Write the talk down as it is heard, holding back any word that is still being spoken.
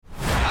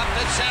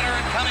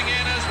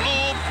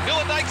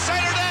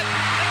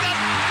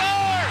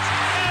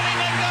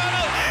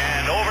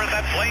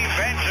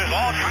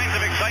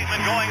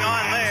going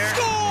on there.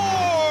 Scores!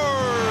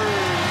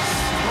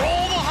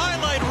 Roll the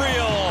highlight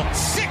reel.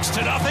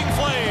 6-0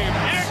 Flame.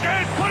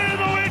 Put it in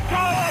the win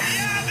column.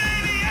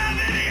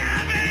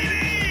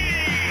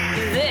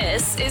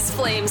 This is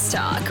Flames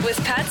Talk with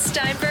Pat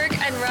Steinberg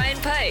and Ryan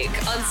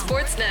Pike on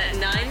Sportsnet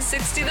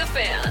 960 The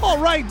Fan. All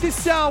right,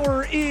 this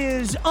hour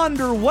is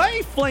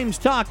underway. Flames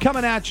Talk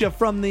coming at you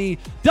from the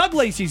Doug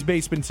Lacey's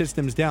Basement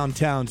Systems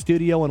downtown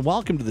studio. And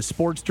welcome to the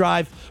Sports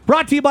Drive,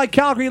 brought to you by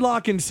Calgary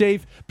Lock and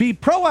Safe. Be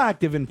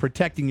proactive in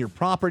protecting your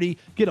property.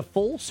 Get a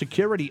full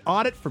security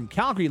audit from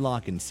Calgary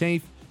Lock and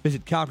Safe.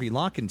 Visit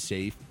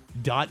CalgaryLockandSafe.com.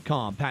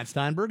 Pat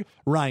Steinberg,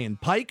 Ryan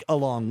Pike,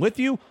 along with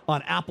you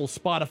on Apple,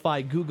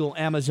 Spotify, Google,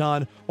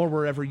 Amazon, or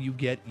wherever you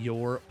get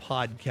your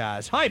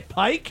podcasts. Hi,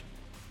 Pike.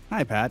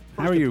 Hi, Pat.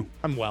 How are you?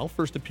 I'm well.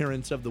 First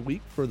appearance of the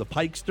week for the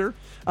Pikester.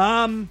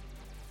 Well,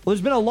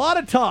 there's been a lot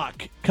of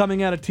talk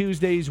coming out of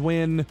Tuesday's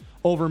win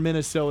over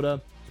Minnesota.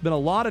 There's been a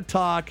lot of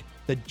talk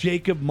that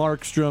Jacob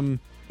Markstrom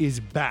is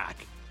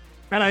back.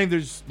 And I think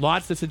there's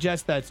lots to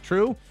suggest that's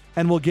true,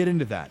 and we'll get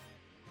into that.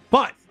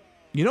 But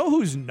you know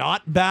who's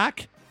not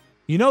back?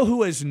 You know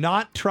who has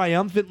not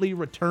triumphantly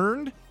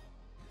returned?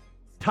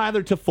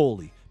 Tyler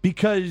Toffoli,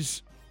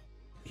 because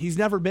he's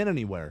never been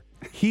anywhere.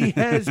 He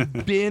has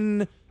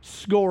been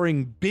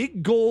scoring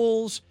big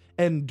goals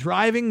and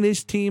driving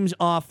this team's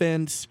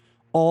offense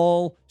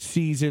all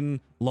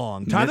season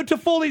long. Tyler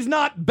Toffoli's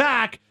not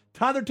back.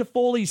 Tyler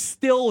Toffoli's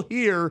still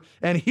here,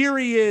 and here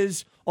he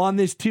is on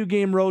this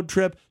 2-game road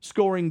trip,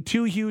 scoring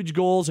 2 huge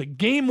goals, a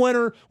game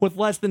winner with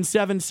less than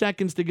 7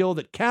 seconds to go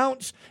that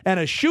counts, and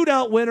a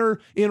shootout winner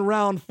in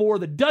round 4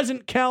 that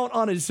doesn't count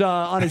on his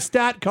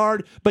stat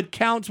card, but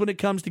counts when it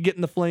comes to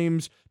getting the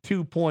Flames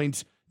 2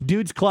 points.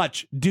 Dude's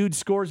clutch. Dude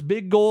scores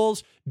big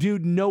goals.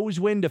 Dude knows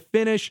when to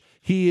finish.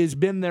 He has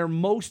been their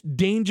most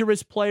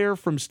dangerous player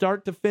from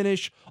start to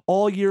finish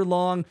all year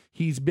long.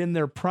 He's been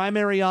their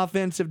primary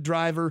offensive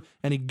driver,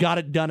 and he got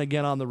it done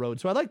again on the road.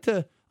 So I like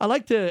to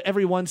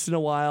every once in a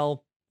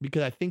while,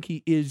 because I think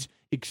he is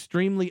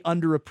extremely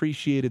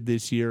underappreciated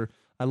this year.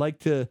 I like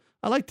to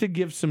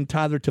give some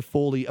Tyler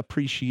Toffoli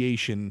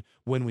appreciation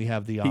when we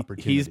have the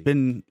opportunity. He's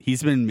been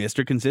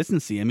Mr.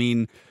 Consistency. I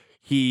mean,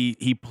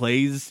 he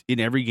plays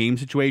in every game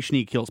situation.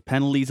 He kills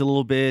penalties a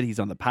little bit. He's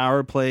on the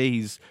power play.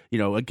 He's,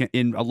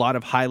 in a lot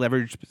of high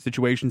leverage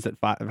situations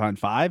at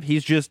 5-on-5.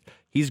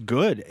 He's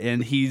good,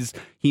 and he's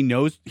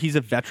a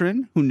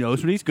veteran who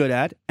knows what he's good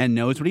at and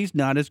knows what he's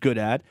not as good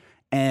at.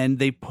 And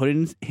they put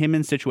him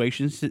in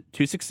situations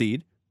to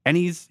succeed, and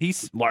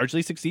he's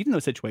largely succeeded in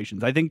those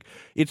situations. I think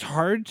it's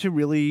hard to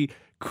really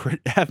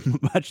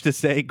have much to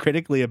say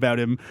critically about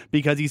him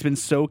because he's been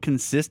so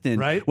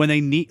consistent. Right. When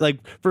they need, like,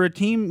 for a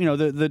team,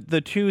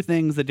 the two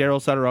things that Daryl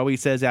Sutter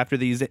always says after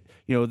these,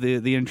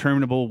 the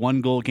interminable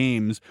 1-goal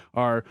games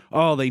are,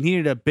 they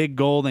needed a big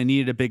goal, they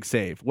needed a big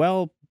save.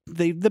 Well,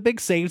 the big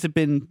saves have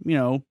been,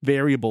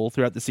 variable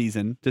throughout the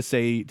season,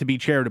 to be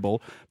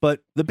charitable,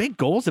 but the big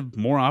goals have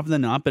more often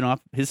than not been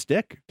off his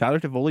stick. Tyler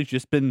Toffoli's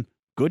just been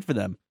good for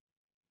them.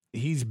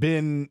 He's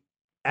been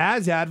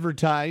as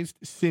advertised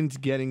since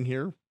getting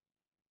here,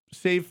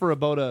 save for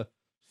about a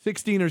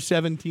 16 or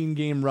 17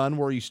 game run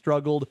where he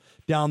struggled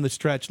down the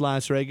stretch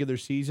last regular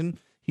season.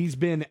 He's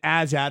been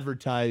as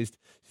advertised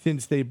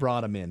since they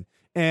brought him in.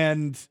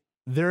 And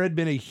there had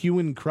been a hue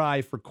and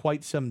cry for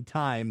quite some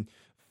time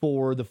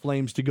for the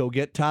Flames to go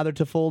get Tyler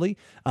Toffoli.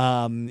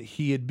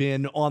 He had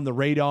been on the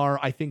radar,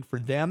 I think, for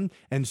them,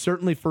 and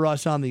certainly for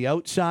us on the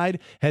outside,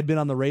 had been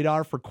on the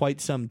radar for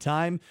quite some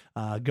time,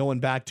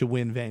 going back to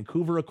when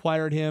Vancouver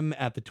acquired him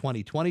at the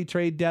 2020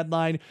 trade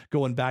deadline,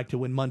 going back to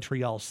when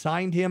Montreal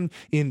signed him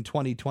in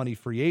 2020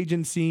 free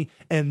agency,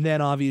 and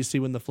then obviously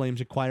when the Flames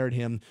acquired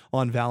him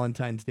on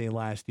Valentine's Day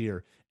last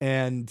year.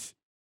 And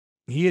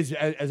he is,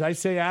 as I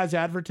say, as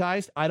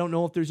advertised. I don't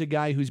know if there's a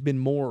guy who's been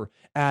more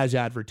as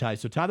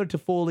advertised. So Tyler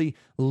Toffoli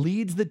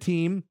leads the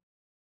team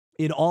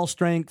in all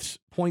strengths,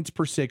 points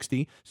per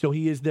 60. So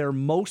he is their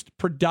most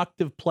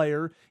productive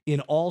player in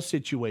all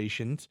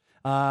situations.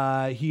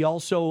 He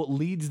also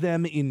leads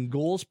them in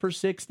goals per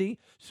 60.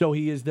 So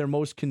he is their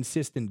most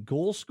consistent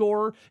goal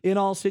scorer in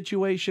all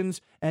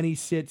situations. And he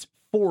sits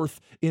 4th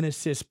in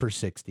assists per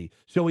 60.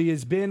 So he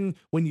has been,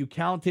 when you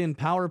count in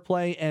power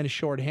play and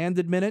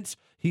shorthanded minutes,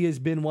 he has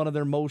been one of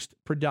their most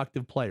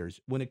productive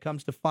players. When it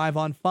comes to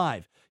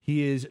 5-on-5,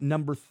 he is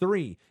number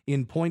 3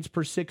 in points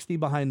per 60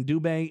 behind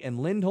Dubé and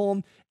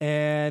Lindholm,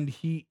 and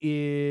he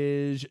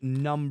is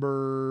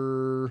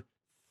number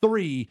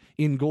 3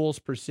 in goals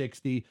per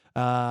 60.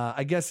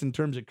 I guess in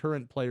terms of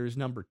current players,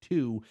 number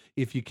 2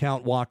 if you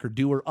count Walker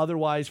Dewar.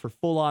 Otherwise, for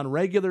full-on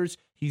regulars,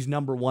 he's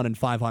number 1 in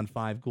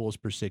 5-on-5 goals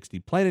per 60.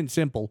 Plain and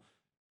simple,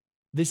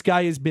 this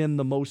guy has been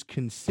the most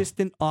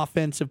consistent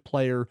offensive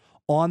player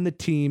on the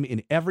team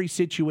in every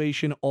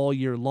situation all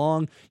year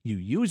long. You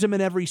use him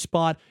in every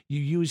spot. You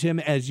use him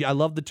as, I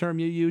love the term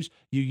you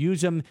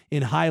use him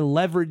in high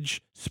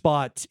leverage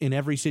spots in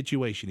every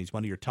situation. He's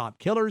one of your top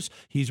killers.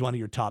 He's one of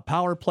your top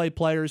power play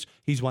players.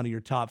 He's one of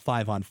your top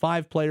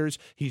 5-on-5 players.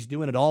 He's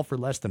doing it all for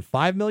less than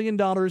 $5 million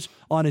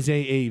on his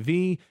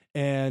AAV.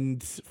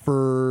 And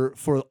for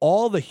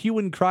all the hue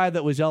and cry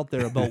that was out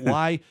there about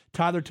why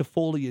Tyler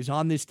Toffoli is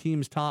on this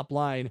team's top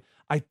line,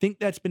 I think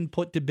that's been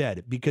put to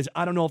bed, because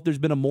I don't know if there's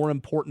been a more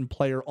important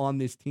player on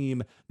this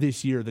team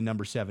this year than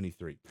number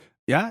 73.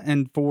 Yeah,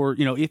 and for,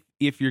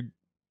 if you're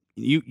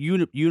you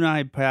and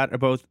I, Pat, are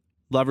both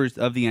lovers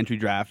of the entry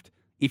draft.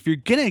 If you're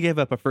gonna give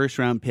up a first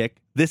round pick,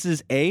 this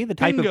is A, the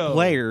type of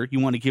player you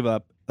want to give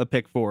up a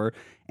pick for,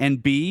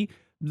 and B,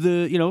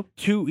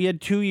 he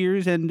had 2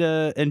 years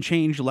and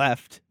change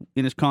left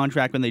in his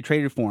contract when they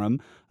traded for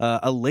him.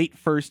 A late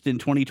first in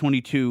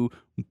 2022,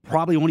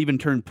 probably won't even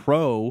turn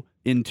pro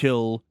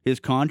until his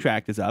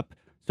contract is up.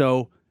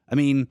 So, I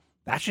mean,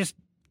 that's just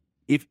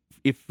if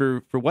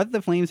for what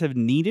the Flames have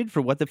needed,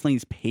 for what the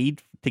Flames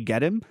paid to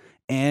get him,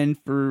 and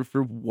for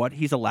what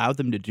he's allowed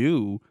them to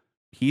do,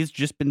 he's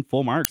just been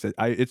full marks.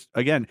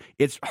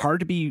 It's hard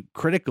to be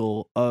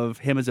critical of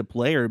him as a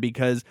player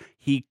because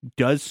he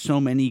does so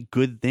many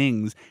good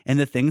things, and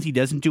the things he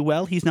doesn't do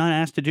well, he's not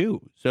asked to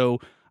do. So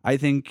I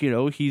think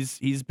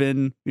he's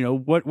been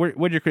what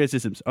are your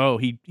criticisms? Oh,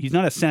 he's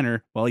not a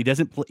center. Well, he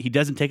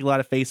doesn't take a lot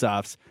of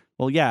faceoffs.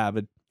 Well, yeah,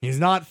 but he's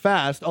not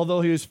fast.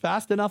 Although he was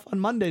fast enough on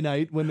Monday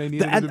night when they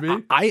needed him to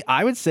be.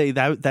 I would say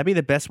that'd be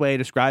the best way to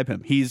describe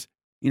him. He's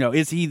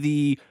is he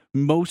the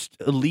most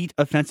elite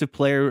offensive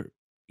player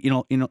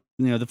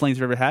the Flames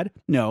have ever had?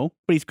 No,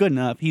 but he's good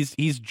enough. He's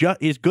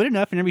good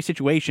enough in every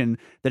situation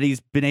that he's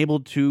been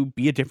able to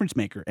be a difference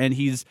maker. And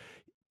he's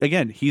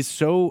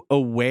so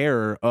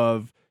aware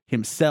of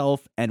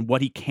himself and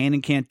what he can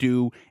and can't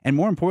do, and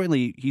more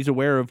importantly, he's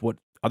aware of what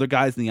other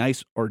guys in the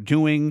ice are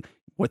doing,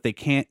 what they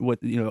can't,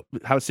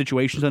 how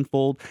situations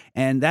unfold,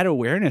 and that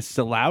awareness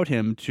allowed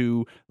him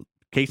to.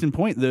 Case in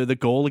point, the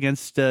goal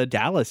against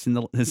Dallas in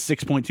his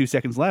 6.2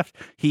 seconds left,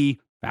 he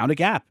found a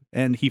gap,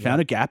 and he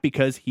found a gap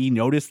because he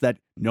noticed that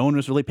no one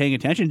was really paying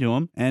attention to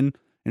him, and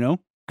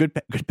good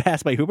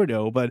pass by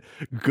Huberdeau, but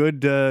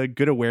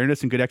good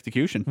awareness and good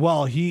execution.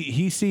 Well,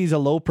 he sees a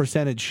low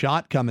percentage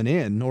shot coming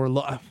in, or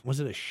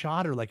was it a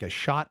shot or like a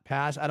shot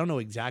pass? I don't know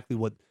exactly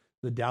what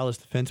the Dallas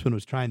defenseman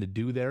was trying to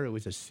do there. It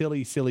was a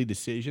silly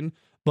decision,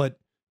 but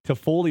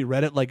Toffoli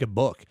read it like a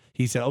book.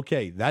 He said,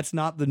 "Okay, that's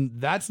not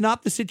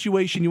the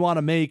situation you want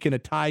to make in a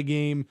tie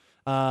game.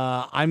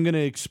 I'm going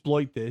to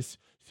exploit this."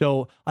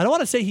 So I don't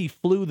want to say he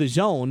flew the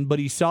zone, but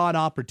he saw an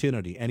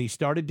opportunity and he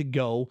started to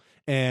go.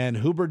 And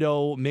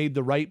Huberdeau made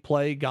the right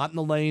play, got in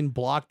the lane,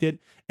 blocked it,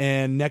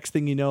 and next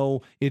thing you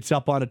know, it's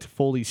up on a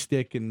Toffoli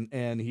stick.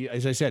 And he,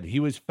 as I said, he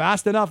was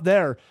fast enough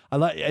there.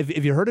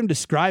 If you heard him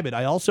describe it,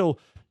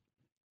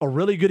 a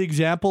really good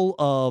example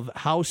of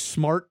how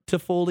smart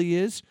Toffoli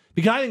is,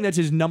 because I think that's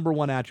his number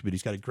one attribute.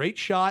 He's got a great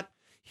shot.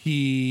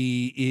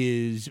 He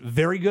is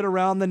very good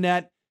around the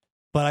net,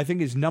 but I think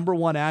his number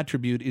one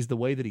attribute is the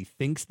way that he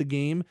thinks the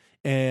game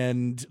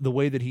and the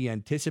way that he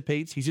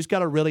anticipates. He's just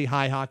got a really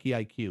high hockey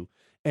IQ.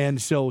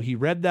 And so he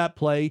read that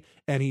play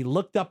and he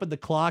looked up at the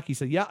clock. He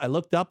said, yeah, I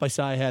looked up. I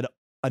saw I had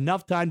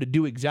enough time to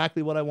do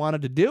exactly what I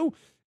wanted to do.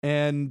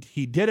 And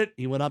he did it.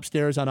 He went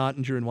upstairs on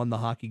Ottinger and won the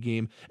hockey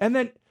game. And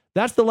then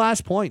that's the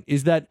last point,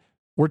 is that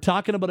we're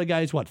talking about a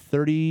guy who's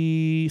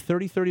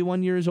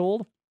 31 years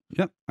old?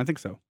 Yep, I think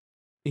so.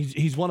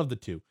 He's one of the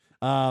two.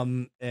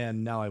 And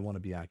now I want to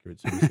be accurate,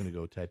 so I'm just going to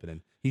go type it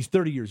in. He's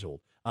 30 years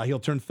old. He'll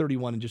turn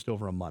 31 in just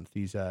over a month.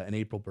 He's an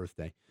April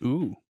birthday.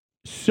 Ooh.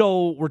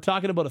 So we're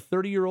talking about a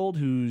 30-year-old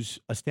who's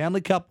a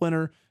Stanley Cup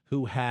winner,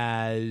 who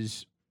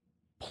has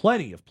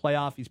plenty of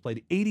playoff. He's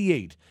played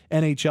 88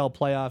 NHL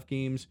playoff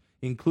games,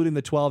 including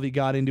the 12 he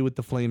got into with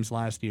the Flames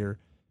last year.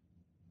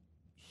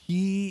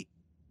 He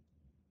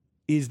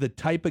is the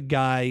type of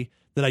guy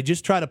that I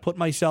just try to put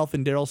myself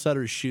in Daryl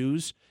Sutter's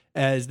shoes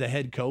as the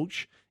head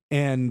coach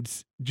and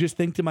just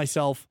think to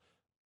myself,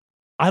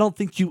 I don't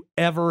think you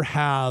ever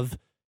have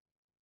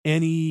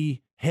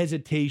any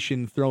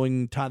hesitation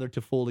throwing Tyler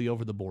Toffoli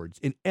over the boards.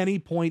 In any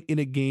point in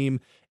a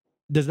game,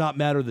 does not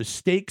matter the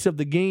stakes of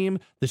the game,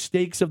 the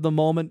stakes of the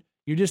moment,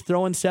 you're just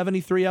throwing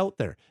 73 out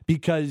there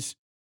because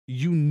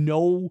you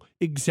know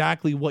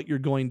exactly what you're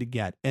going to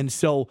get. And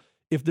so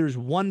if there's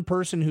one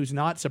person who's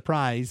not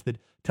surprised that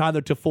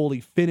Tyler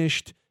Toffoli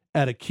finished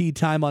at a key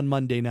time on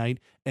Monday night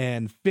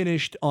and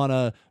finished on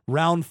a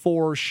round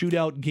 4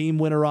 shootout game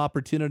winner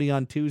opportunity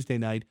on Tuesday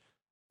night,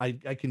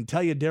 I can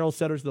tell you Daryl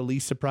Sutter's the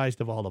least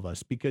surprised of all of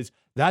us, because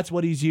that's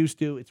what he's used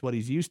to. It's what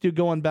he's used to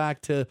going back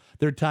to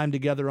their time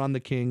together on the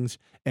Kings.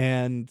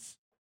 And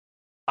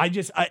I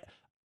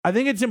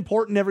think it's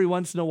important every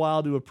once in a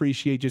while to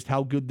appreciate just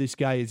how good this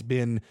guy has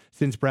been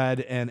since Brad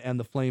and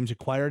the Flames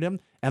acquired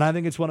him. And I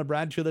think it's one of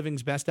Brad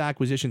Treliving's best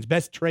acquisitions,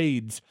 best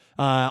trades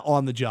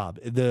on the job.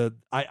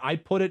 I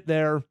put it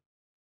there.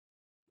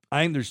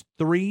 I think there's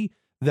 3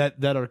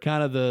 that are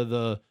kind of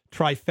the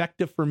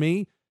trifecta for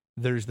me.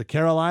 there's the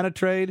Carolina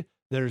trade,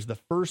 there's the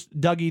first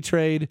Dougie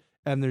trade,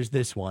 and there's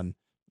this one.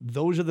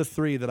 Those are the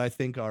three that I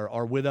think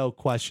are without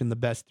question the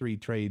best three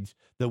trades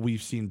that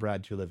we've seen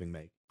Brad Treliving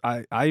make.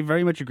 I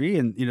very much agree,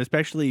 and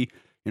especially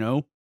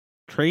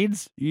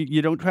trades.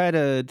 You don't try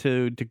to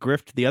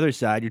grift the other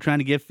side. You're trying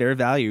to give fair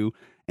value,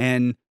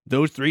 and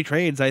those three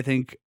trades, I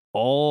think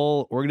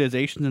all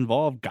organizations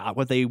involved got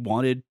what they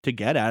wanted to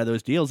get out of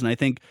those deals. And I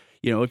think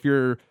if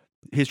you're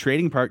his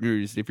trading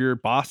partners, if you're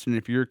Boston,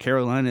 if you're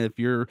Carolina, if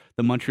you're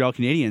the Montreal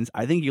Canadiens,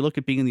 I think you look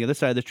at being on the other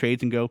side of the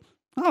trades and go,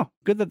 oh,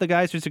 good that the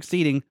guys are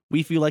succeeding.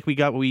 We feel like we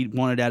got what we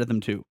wanted out of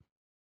them too.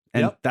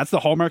 And that's the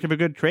hallmark of a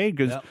good trade,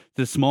 because it's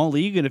a small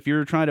league, and if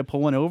you're trying to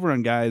pull one over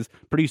on guys,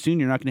 pretty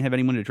soon you're not going to have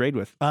anyone to trade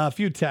with. A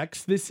few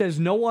texts. This says,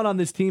 no one on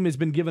this team has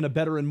been given a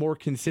better and more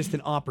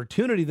consistent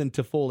opportunity than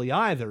Toffoli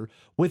either.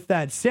 With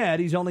that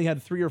said, he's only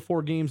had 3 or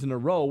 4 games in a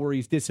row where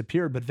he's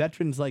disappeared, but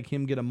veterans like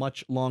him get a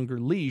much longer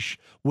leash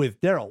with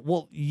Daryl.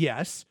 Well,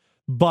 yes,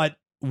 but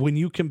when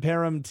you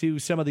compare him to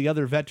some of the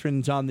other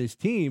veterans on this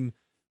team,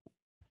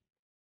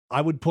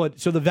 I would put,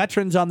 so the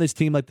veterans on this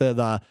team, like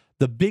the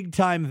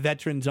big-time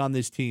veterans on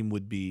this team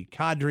would be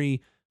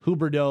Kadri,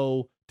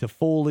 Huberdeau,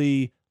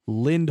 Toffoli,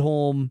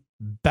 Lindholm,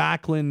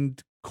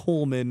 Backlund,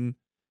 Coleman,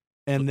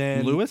 and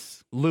then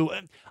Lewis?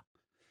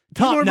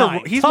 Top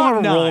nine. He's more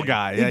of a role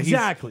guy. Yeah,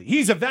 exactly.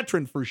 He's a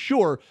veteran for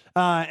sure.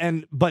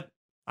 But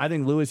I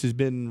think Lewis has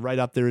been right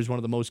up there as one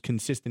of the most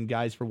consistent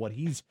guys for what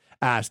he's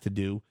asked to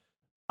do.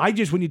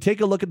 When you take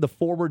a look at the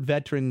forward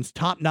veterans,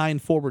 top 9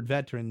 forward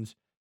veterans,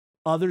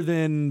 other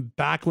than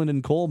Backlund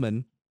and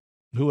Coleman,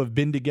 who have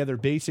been together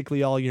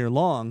basically all year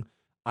long,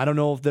 I don't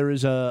know if there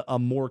is a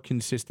more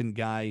consistent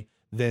guy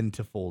than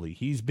Toffoli.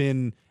 He's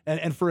been,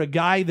 and for a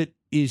guy that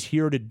is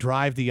here to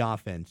drive the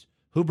offense,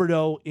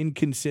 Huberdeau,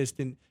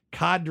 inconsistent,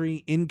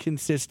 Kadri,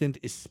 inconsistent,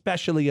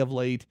 especially of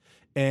late,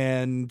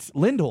 and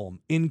Lindholm,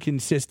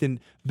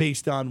 inconsistent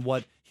based on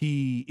what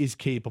he is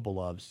capable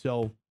of.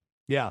 So,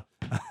 yeah.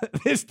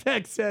 This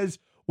text says,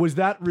 was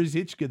that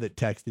Ruzicka that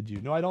texted you?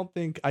 No, I don't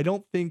think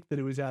that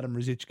it was Adam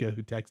Ruzicka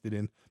who texted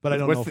in, but I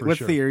don't know for sure.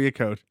 What's the area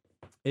code?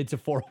 It's a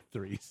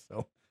 403,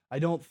 so I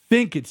don't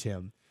think it's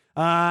him.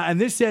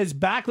 And this says,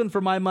 Backlund, for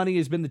my money,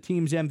 has been the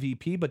team's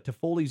MVP, but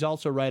Toffoli's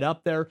also right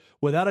up there.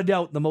 Without a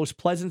doubt, the most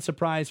pleasant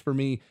surprise for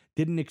me.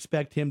 Didn't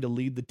expect him to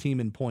lead the team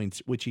in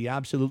points, which he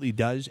absolutely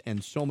does,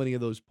 and so many of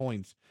those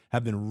points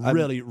have been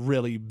really,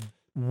 really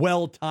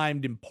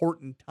well-timed,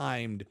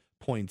 important-timed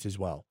points as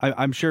well.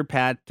 I'm sure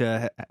Pat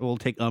will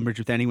take umbrage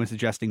with anyone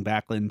suggesting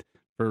Backlund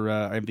for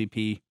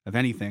MVP of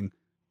anything.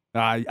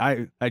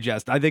 I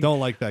think don't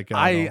like that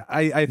guy.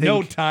 I think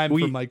no time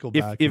for Michael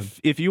Backlund.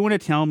 If you want to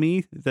tell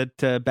me that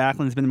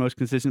Backlund's been the most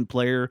consistent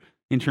player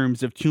in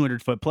terms of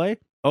 200-foot play,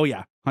 oh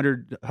yeah,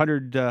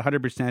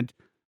 100%.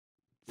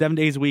 7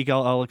 days a week,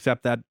 I'll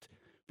accept that.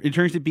 In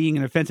terms of being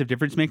an offensive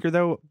difference maker,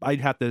 though,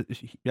 I'd have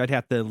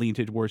to lean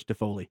towards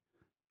Toffoli.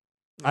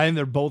 I think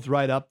they're both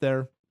right up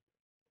there.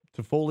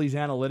 Toffoli's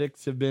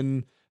analytics have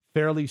been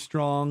fairly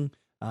strong,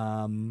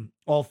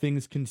 all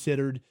things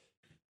considered.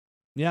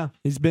 Yeah,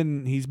 he's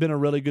been a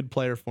really good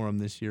player for him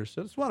this year.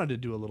 So I just wanted to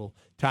do a little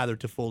Tyler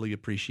Toffoli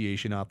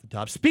appreciation off the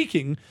top.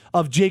 Speaking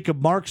of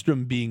Jacob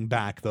Markstrom being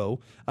back,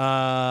 though,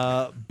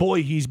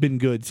 boy, he's been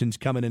good since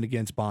coming in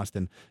against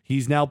Boston.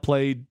 He's now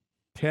played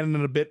 10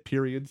 and a bit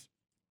periods,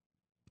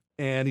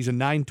 and he's a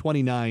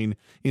 .929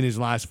 in his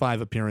last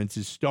 5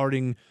 appearances,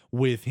 starting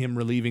with him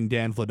relieving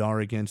Dan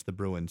Vladar against the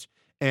Bruins.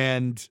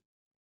 And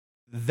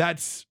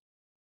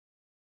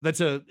it's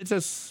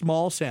a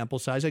small sample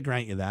size, I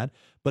grant you that,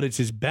 but it's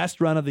his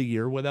best run of the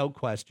year without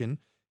question.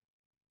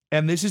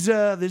 And this is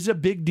a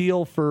big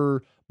deal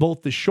for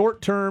both the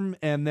short term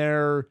and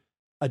their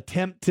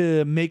attempt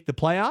to make the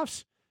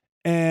playoffs,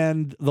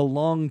 and the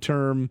long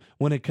term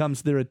when it comes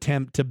to their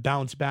attempt to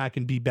bounce back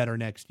and be better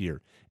next year.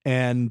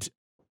 And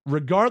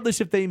regardless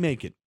if they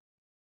make it,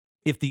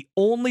 if the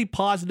only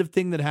positive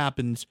thing that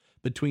happens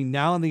between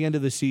now and the end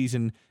of the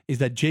season is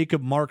that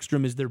Jacob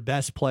Markstrom is their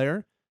best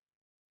player,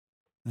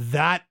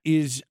 that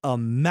is a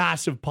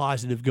massive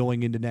positive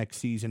going into next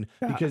season,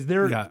 because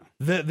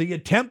the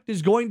attempt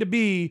is going to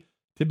be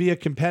a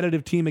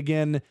competitive team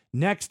again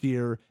next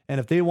year. And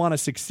if they want to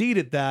succeed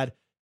at that,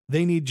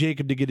 they need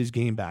Jacob to get his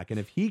game back. And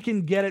if he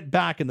can get it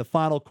back in the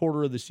final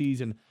quarter of the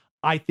season,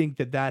 I think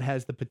that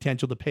has the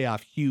potential to pay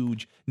off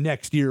huge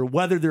next year,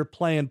 whether they're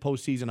playing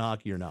postseason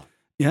hockey or not.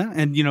 Yeah,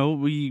 and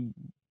we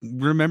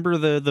remember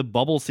the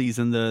bubble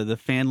season, the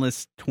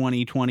fanless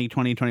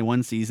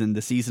 2020-2021 season,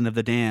 the season of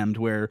the damned,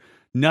 where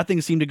nothing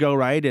seemed to go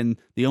right, and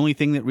the only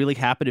thing that really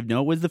happened of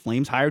note was the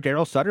Flames hired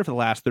Daryl Sutter for the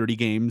last 30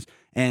 games,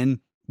 and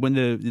when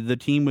the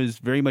team was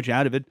very much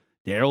out of it,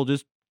 Daryl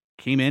just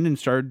came in and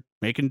started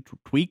making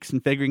tweaks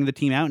and figuring the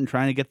team out and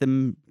trying to get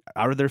them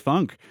out of their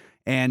funk.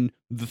 And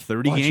the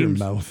 30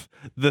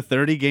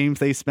 games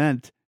they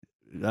spent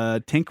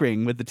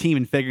tinkering with the team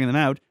and figuring them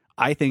out,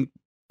 I think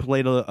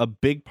played a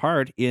big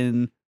part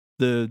in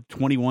the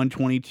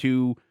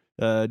 21-22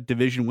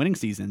 division winning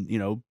season.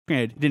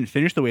 Granted, it didn't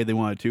finish the way they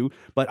wanted to,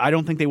 but I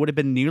don't think they would have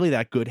been nearly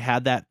that good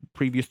had that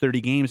previous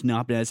 30 games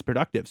not been as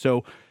productive.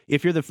 So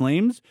if you're the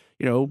Flames,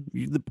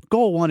 the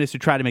goal 1 is to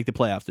try to make the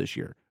playoffs this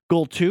year.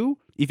 Goal 2,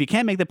 if you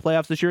can't make the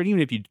playoffs this year, and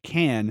even if you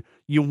can,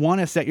 you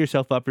want to set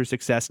yourself up for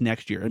success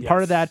next year. And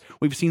part of that,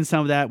 we've seen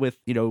some of that with,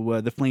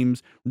 the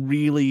Flames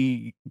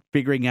really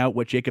figuring out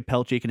what Jacob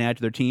Pelche can add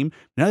to their team.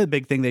 Another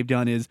big thing they've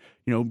done is,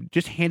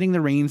 just handing the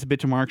reins a bit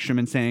to Markstrom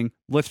and saying,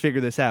 let's figure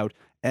this out.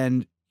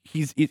 And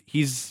he's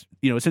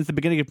since the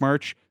beginning of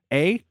March,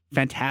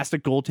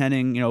 fantastic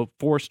goaltending,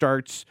 4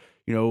 starts,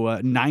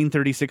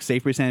 936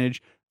 save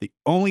percentage. The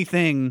only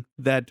thing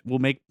that will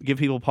give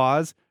people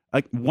pause,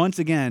 once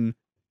again,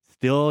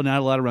 still not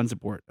a lot of run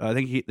support. I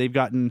think they've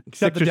gotten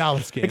except the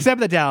Dallas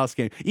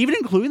game. Even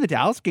including the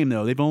Dallas game,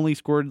 though, they've only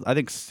scored, I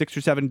think, 6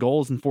 or 7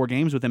 goals in 4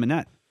 games with him in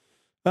net.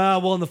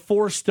 Well, in the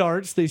 4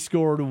 starts, they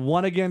scored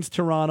 1 against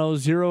Toronto,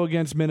 0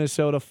 against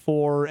Minnesota,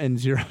 4 and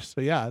 0.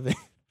 So yeah,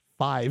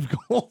 5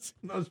 goals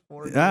in those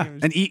 4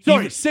 games.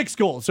 And 6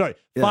 goals. Sorry,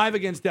 5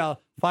 against Dallas.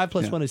 5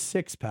 plus 1 is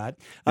 6. Pat.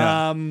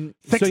 Yeah.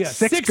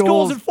 6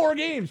 goals in 4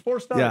 games, 4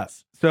 starts.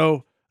 Yeah.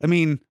 So I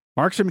mean,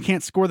 Markstrom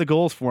can't score the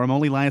goals for him.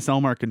 Only Linus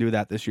Ullmark can do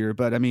that this year.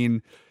 But I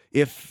mean,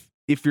 if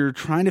you're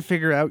trying to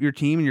figure out your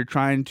team and you're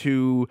trying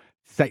to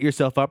set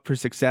yourself up for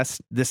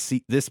success this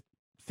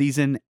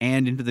season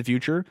and into the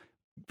future,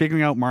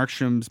 figuring out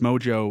Markstrom's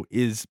mojo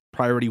is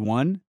priority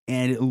 1,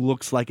 and it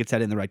looks like it's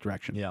headed in the right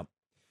direction. Yeah.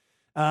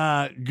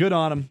 Good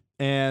on him.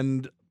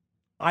 And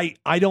I'm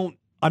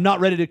not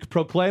ready to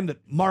proclaim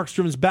that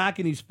Markstrom's back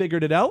and he's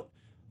figured it out,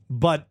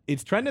 but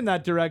it's trending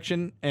that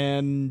direction,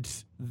 and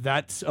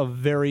that's a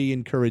very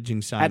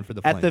encouraging sign for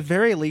the Flames. At the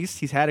very least,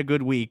 he's had a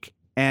good week.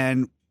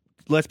 And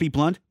let's be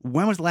blunt,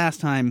 when was the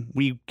last time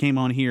we came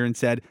on here and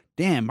said,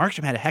 damn,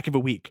 Markstrom had a heck of a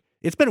week?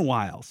 It's been a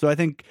while. So I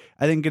think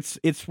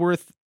it's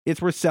worth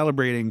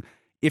celebrating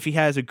if he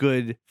has a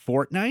good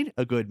fortnight,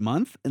 a good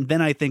month, and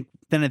then I think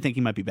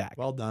he might be back.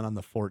 Well done on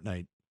the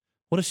fortnight.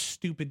 What a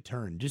stupid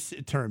term. Just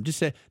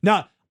say,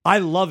 no, I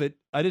love it.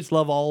 I just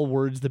love all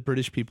words that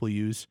British people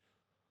use.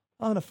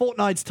 On a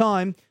fortnight's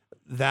time,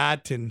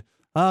 that and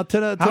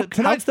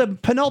tonight's the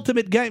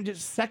penultimate game,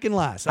 just second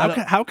last.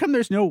 How come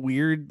there's no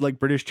weird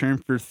British term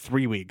for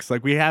 3 weeks?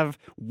 We have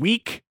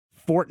week,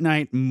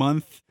 fortnight,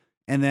 month,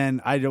 and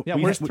then I don't. Yeah,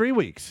 where's 3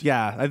 weeks?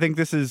 Yeah, I think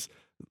this is.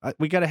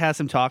 We got to have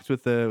some talks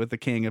with the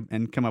king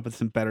and come up with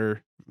some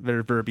better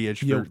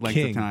verbiage for length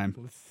of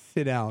time.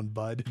 Sit down,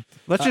 bud.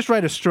 Let's just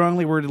write a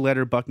strongly worded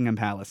letter, Buckingham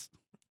Palace.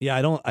 Yeah,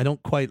 I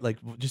don't quite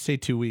just say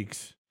 2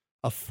 weeks.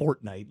 A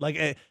fortnight.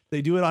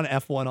 They do it on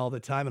F1 all the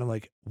time, and I'm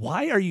like,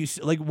 why are you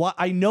why?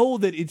 I know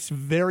that it's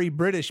very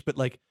British, but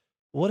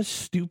what a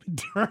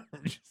stupid term.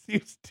 Just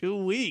use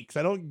 2 weeks.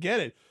 I don't get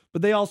it.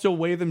 But they also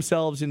weigh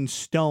themselves in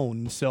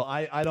stone, so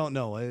I don't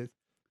know.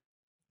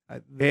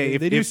 They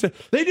do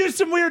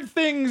some weird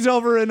things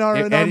over in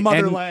our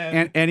motherland.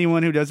 And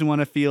anyone who doesn't want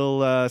to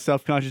feel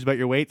self-conscious about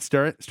your weight,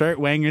 start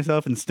weighing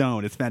yourself in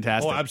stone. It's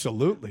fantastic. Oh,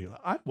 absolutely.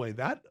 I weigh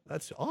that.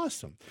 That's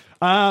awesome.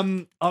 I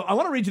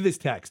want to read you this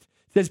text.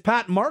 It says,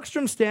 Pat,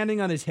 Markstrom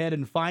standing on his head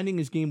and finding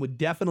his game would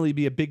definitely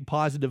be a big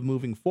positive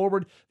moving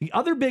forward. The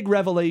other big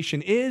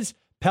revelation is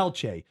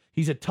Pelche.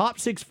 He's a top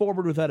 6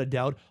 forward without a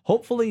doubt.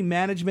 Hopefully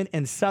management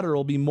and Sutter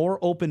will be more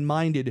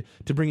open-minded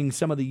to bringing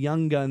some of the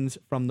young guns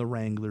from the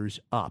Wranglers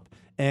up.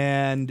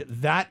 And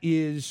that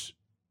is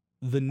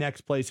the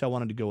next place I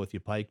wanted to go with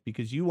you, Pike,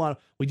 because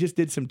we just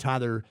did some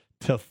Tyler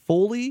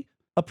Toffoli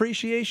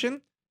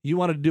appreciation. You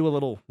wanted to do a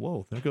little,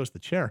 whoa, there goes the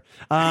chair.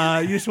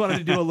 You just wanted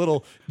to do a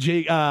little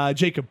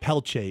Jacob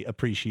Pelche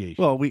appreciation.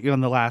 Well,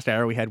 on the last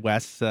hour, we had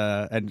Wes,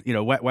 and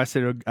Wes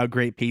did a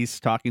great piece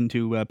talking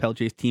to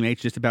Pelche's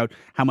teammates just about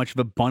how much of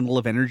a bundle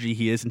of energy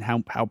he is and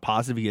how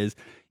positive he is.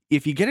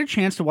 If you get a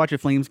chance to watch a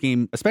Flames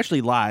game, especially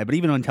live, but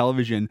even on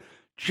television,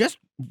 just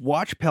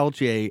watch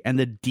Pelche and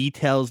the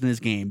details in his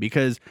game,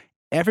 because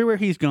everywhere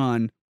he's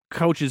gone,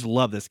 coaches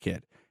love this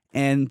kid.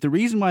 And the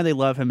reason why they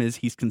love him is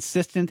he's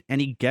consistent and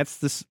he gets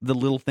the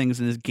little things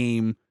in his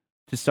game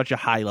to such a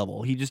high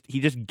level. He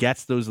just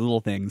gets those little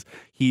things.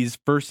 He's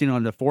first in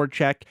on the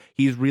forecheck.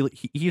 He's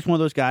one of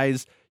those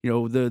guys,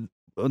 on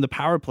the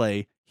power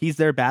play, he's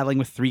there battling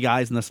with 3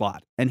 guys in the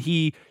slot. And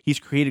he's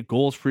created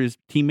goals for his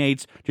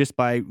teammates just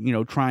by,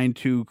 trying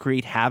to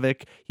create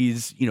havoc.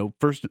 He's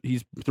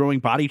throwing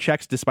body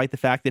checks despite the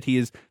fact that he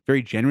is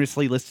very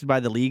generously listed by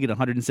the league at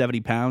 170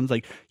 pounds.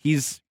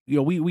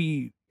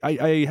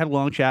 I had a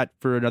long chat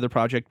for another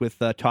project with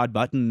Todd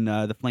Button,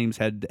 the Flames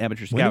head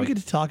amateur scout. When do we get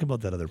to talk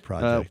about that other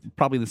project?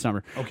 Probably in the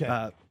summer.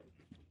 Okay.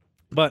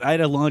 But I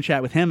had a long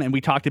chat with him, and we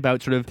talked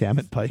about Damn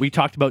it, Pike. We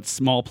talked about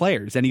small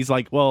players, and he's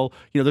like, well,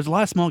 there's a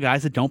lot of small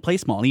guys that don't play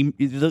small. And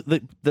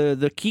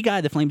the key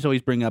guy the Flames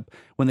always bring up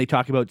when they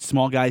talk about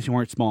small guys who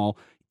aren't small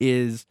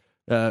is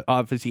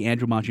obviously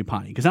Andrew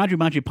Mangiapane, because Andrew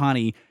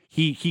Mangiapane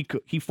he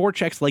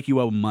forechecks like you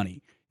owe him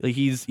money.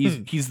 He's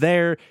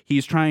there.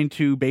 He's trying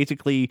to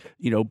basically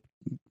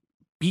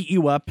beat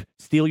you up,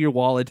 steal your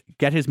wallet,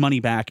 get his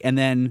money back, and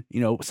then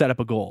set up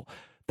a goal.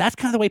 that's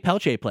kind of the way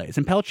Pelche plays.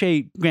 And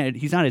Pelche, granted,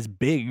 he's not as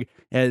big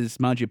as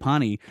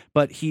Mangiapane,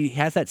 but he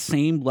has that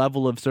same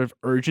level of sort of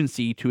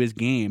urgency to his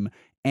game,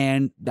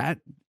 and that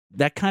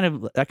kind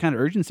of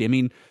urgency. I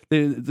mean,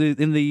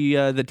 in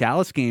the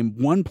Dallas game,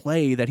 one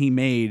play that he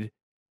made,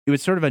 it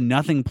was sort of a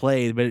nothing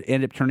play, but it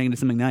ended up turning into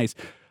something nice.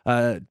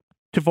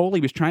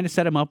 Toffoli was trying to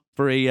set him up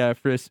for a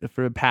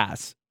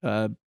pass.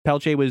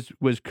 Pelche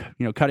was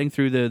cutting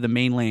through the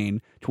main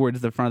lane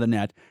towards the front of the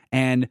net,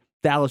 and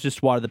Dallas just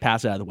swatted the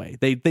pass out of the way.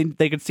 They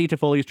could see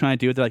Toffoli was trying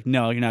to do it. They're like,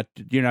 no, you're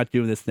not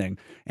doing this thing,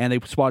 and they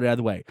swatted it out of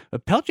the way.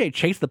 But Pelche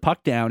chased the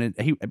puck down,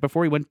 and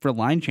before he went for a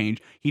line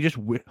change, he just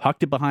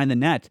hucked it behind the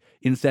net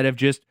instead of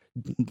just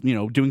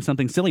doing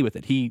something silly with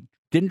it. He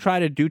didn't try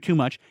to do too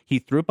much. He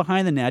threw it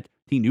behind the net.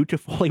 He knew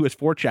Toffoli was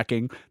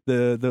forechecking.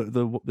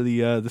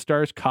 The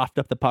Stars coughed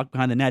up the puck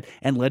behind the net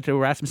and led to a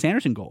Rasmus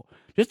Andersson goal.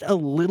 Just a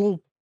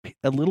little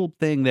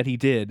thing that he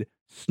did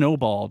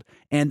snowballed,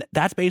 and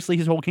that's basically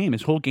his whole game.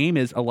 His whole game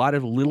is a lot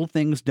of little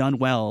things done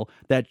well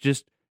that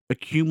just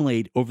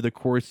accumulate over the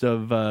course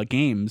of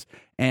games.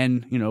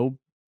 And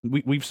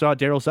we saw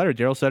Daryl Sutter.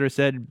 Daryl Sutter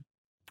said,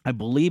 I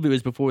believe it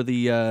was before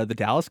the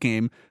Dallas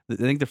game, I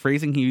think the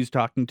phrasing he was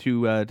talking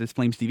to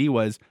Flames TV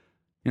was,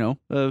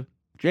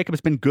 Jacob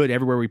has been good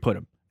everywhere we put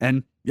him.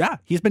 And yeah,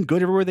 he's been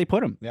good everywhere they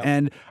put him. Yep.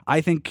 And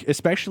I think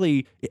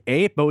especially,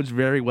 it bodes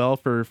very well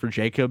for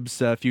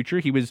Jacob's future.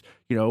 He was,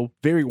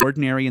 very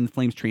ordinary in the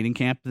Flames training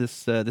camp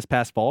this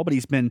past fall, but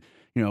he's been,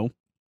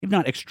 if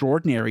not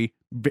extraordinarily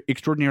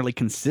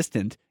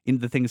consistent in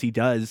the things he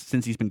does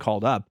since he's been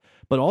called up.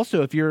 But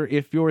also, if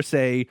you're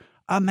say,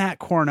 a Matt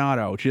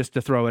Coronado, just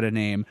to throw out a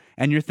name,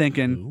 and you're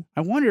thinking,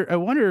 I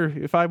wonder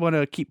if I want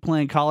to keep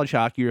playing college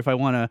hockey, or if I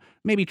want to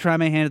maybe try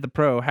my hand at the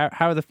pro. How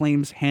are the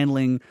Flames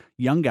handling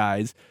young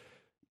guys?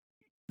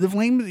 The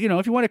Flames,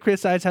 if you want to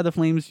criticize how the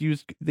Flames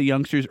use the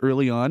youngsters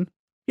early on,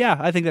 yeah,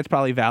 I think that's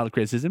probably valid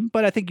criticism.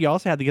 But I think you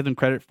also have to give them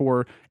credit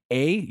for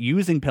A,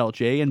 using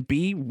Pelche, and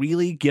B,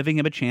 really giving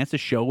him a chance to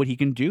show what he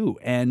can do.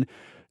 And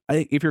I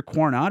think if you're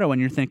Coronado and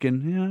you're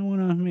thinking, I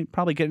want to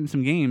probably get in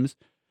some games,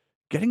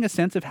 getting a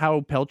sense of how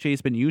Pelche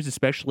has been used,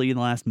 especially in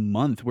the last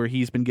month, where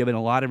he's been given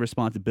a lot of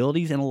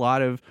responsibilities and a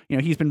lot of,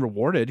 he's been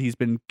rewarded. He's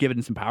been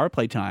given some power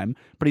play time,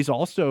 but he's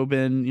also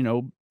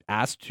been,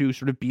 asked to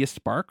sort of be a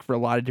spark for a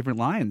lot of different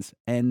lines,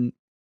 and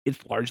it's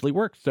largely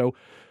worked. So,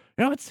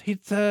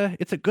 it's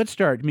a good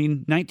start. I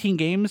mean, 19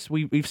 games.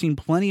 We've seen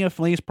plenty of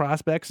Flames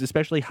prospects,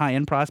 especially high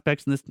end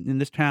prospects in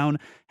this town,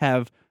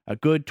 have a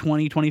good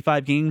 20,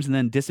 25 games and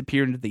then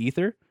disappear into the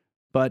ether.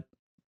 But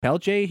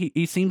Pelche,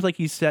 he seems like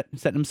he's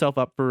setting himself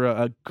up for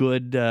a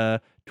good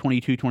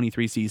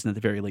 22-23 season at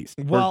the very least.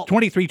 Well,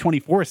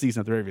 23-24 season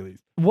at the very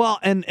least. Well,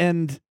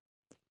 and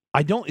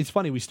I don't. It's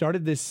funny. We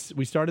started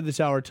this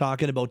hour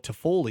talking about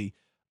Toffoli.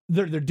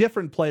 They're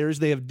different players.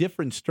 They have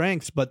different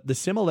strengths, but the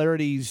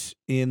similarities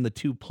in the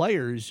two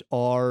players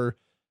are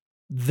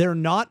they're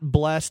not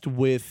blessed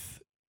with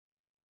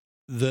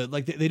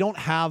they don't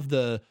have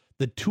the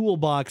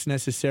toolbox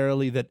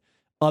necessarily that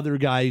other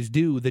guys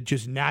do that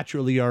just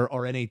naturally are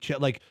NHL,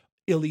 like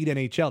elite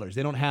NHLers.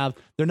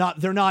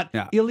 They're not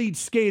elite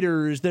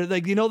skaters. They're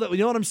like, you know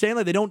what I'm saying?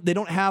 Like they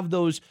don't have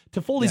those.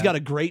 Toffoli's got a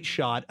great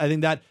shot. I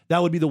think that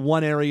would be the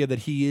one area that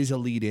he is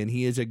elite in.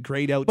 He is a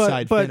great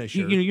outside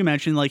finisher. You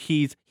mentioned like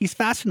he's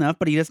fast enough,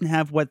 but he doesn't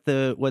have what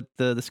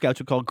the scouts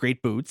would call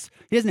great boots.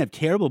 He doesn't have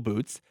terrible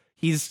boots.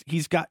 He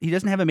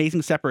doesn't have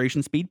amazing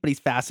separation speed, but he's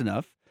fast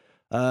enough.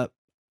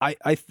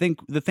 I think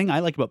the thing I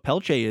like about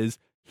Pelche is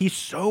he's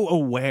so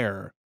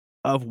aware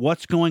of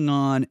what's going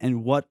on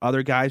and what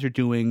other guys are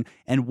doing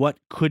and what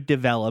could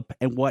develop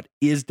and what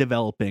is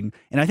developing.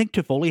 And I think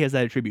Toffoli has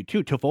that attribute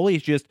too.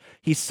 Toffoli is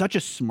he's such a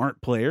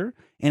smart player.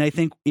 And I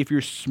think if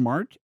you're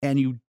smart and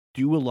you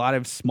do a lot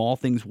of small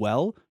things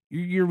well,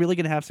 you're really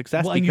going to have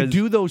success. Well, and you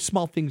do those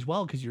small things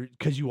well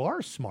because you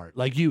are smart.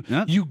 Like you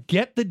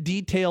get the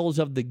details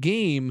of the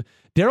game.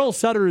 Daryl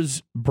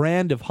Sutter's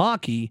brand of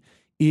hockey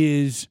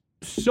is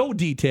so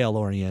detail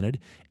oriented,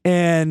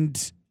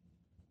 and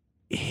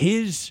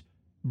his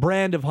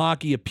brand of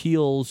hockey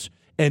appeals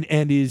and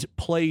is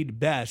played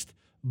best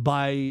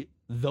by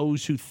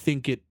those who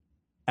think it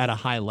at a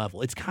high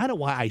level. It's kind of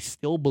why I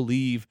still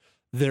believe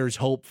there's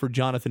hope for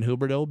Jonathan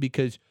Huberdeau,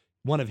 because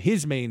one of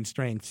his main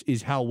strengths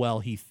is how well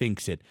he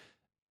thinks it.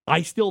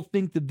 I still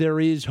think that there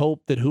is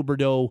hope that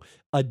Huberdeau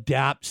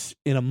adapts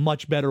in a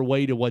much better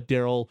way to what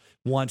Daryl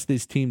wants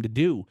this team to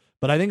do.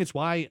 But I think it's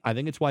why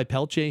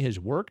Pelche has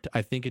worked.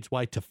 I think it's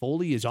why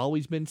Toffoli has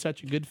always been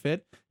such a good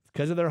fit. It's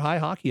because of their high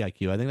hockey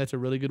IQ. I think that's a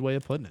really good way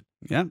of putting it.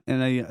 Yeah,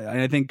 and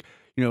I think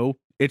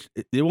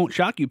it won't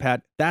shock you,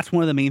 Pat. That's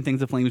one of the main things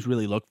the Flames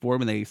really look for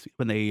when they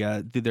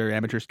do their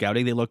amateur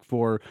scouting. They look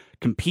for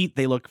compete.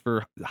 They look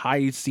for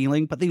high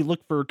ceiling, but they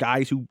look for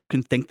guys who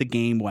can think the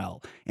game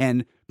well.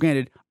 And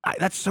granted,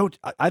 I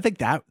think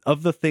that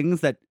of the things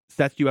that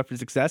sets you up for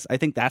success, I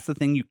think that's the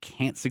thing you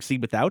can't succeed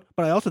without.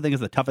 But I also think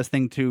it's the toughest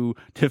thing to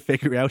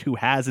figure out who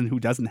has and who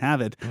doesn't have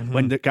it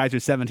when the guys are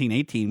 17,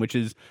 18, which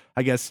is,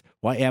 I guess,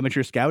 why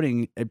amateur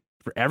scouting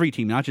for every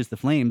team, not just the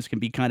Flames, can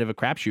be kind of a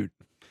crapshoot.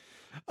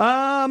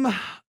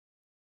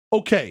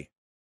 Okay,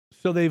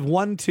 so they've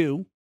won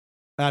 2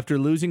 after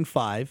losing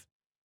 5.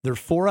 They're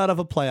 4 out of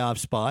a playoff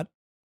spot.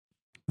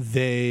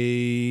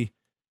 They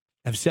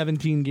have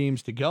 17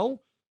 games to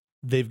go.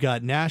 They've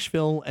got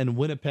Nashville and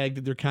Winnipeg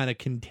that they're kind of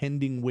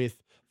contending with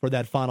for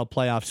that final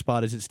playoff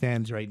spot as it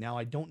stands right now.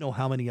 I don't know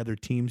how many other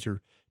teams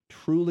are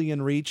truly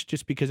in reach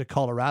just because of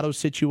Colorado's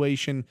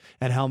situation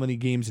and how many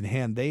games in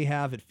hand they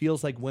have. It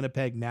feels like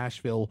Winnipeg,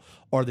 Nashville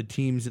are the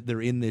teams that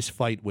they're in this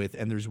fight with,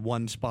 and there's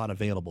one spot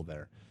available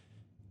there.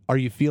 Are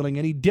you feeling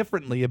any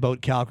differently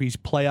about Calgary's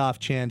playoff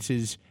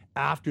chances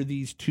after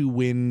these 2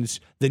 wins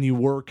than you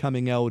were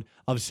coming out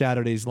of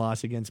Saturday's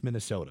loss against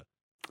Minnesota?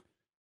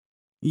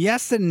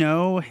 Yes and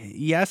no.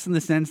 Yes, in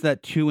the sense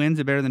that 2 wins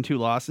are better than 2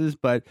 losses,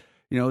 but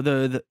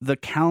the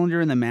calendar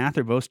and the math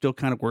are both still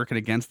kind of working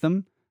against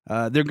them.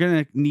 They're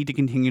going to need to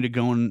continue to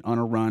go on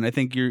a run. I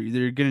think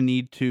they're going to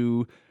need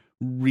to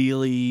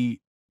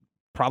really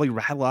probably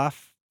rattle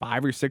off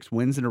 5 or 6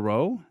 wins in a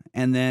row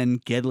and then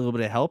get a little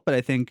bit of help. But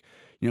I think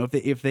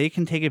if they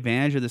can take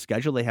advantage of the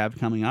schedule they have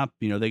coming up,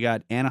 they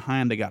got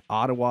Anaheim, they got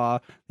Ottawa,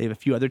 they have a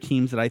few other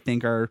teams that I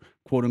think are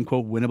quote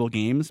unquote winnable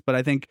games. But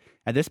I think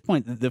at this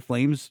point, the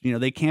Flames,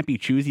 they can't be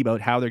choosy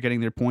about how they're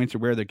getting their points or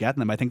where they're getting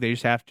them. I think they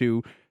just have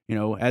to,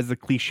 as the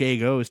cliche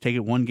goes, take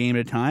it one game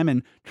at a time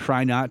and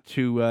try not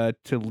to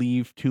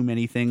leave too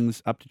many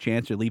things up to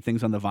chance or leave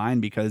things on the vine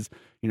because,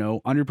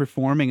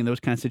 underperforming in those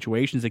kind of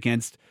situations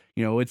against,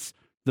 it's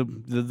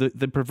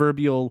the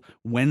proverbial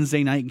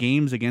Wednesday night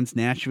games against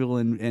Nashville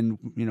and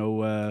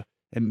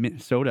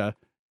Minnesota,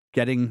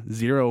 getting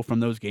 0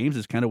 from those games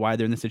is kind of why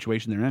they're in the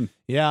situation they're in.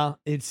 Yeah,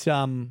 it's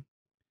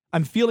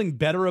I'm feeling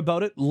better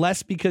about it,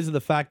 less because of the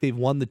fact they've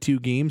won the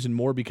 2 games and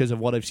more because of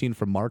what I've seen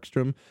from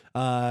Markstrom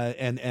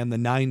and the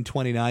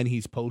 929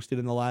 he's posted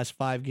in the last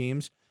 5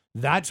 games.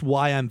 That's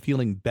why I'm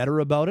feeling better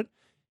about it.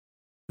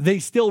 They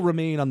still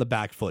remain on the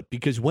back foot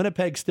because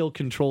Winnipeg still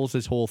controls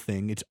this whole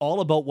thing. It's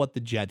all about what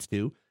the Jets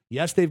do.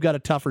 Yes, they've got a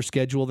tougher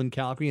schedule than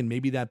Calgary, and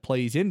maybe that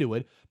plays into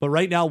it. But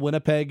right now,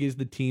 Winnipeg is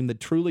the team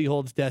that truly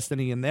holds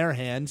destiny in their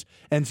hands,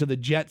 and so the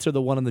Jets are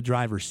the one in the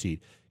driver's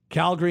seat.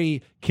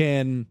 Calgary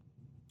can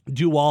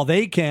do all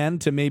they can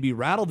to maybe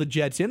rattle the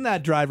Jets in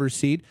that driver's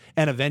seat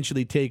and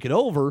eventually take it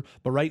over.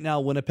 But right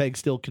now, Winnipeg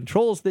still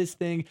controls this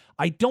thing.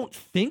 I don't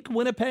think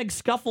Winnipeg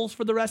scuffles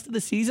for the rest of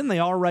the season. They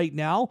are right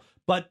now,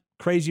 but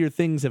crazier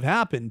things have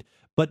happened.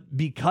 But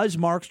because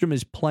Markstrom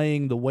is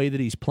playing the way that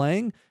he's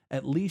playing,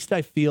 at least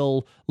I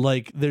feel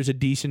like there's a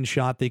decent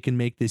shot they can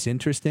make this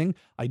interesting.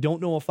 I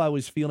don't know if I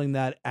was feeling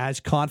that as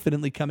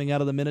confidently coming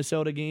out of the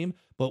Minnesota game,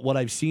 but what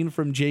I've seen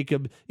from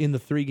Jacob in the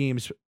 3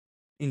 games,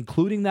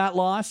 including that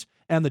loss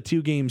and the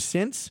 2 games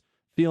since,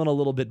 feeling a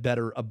little bit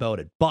better about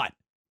it. But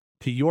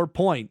to your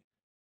point,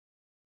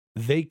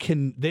 they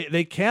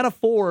can't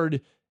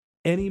afford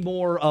any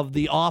more of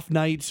the off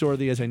nights or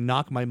the, as I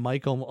knock my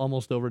mic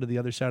almost over to the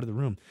other side of the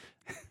room,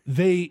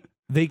 they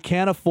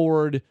can't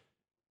afford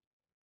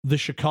the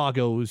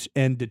Chicagos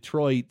and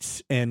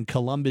Detroits and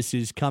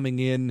Columbuses coming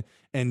in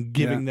and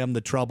giving them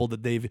the trouble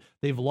that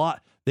they've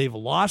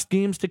lost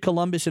games to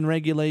Columbus in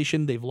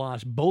regulation. They've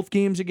lost both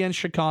games against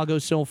Chicago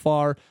so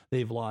far.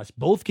 They've lost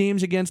both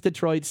games against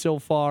Detroit so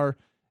far.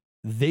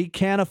 They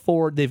can't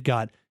afford. They've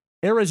got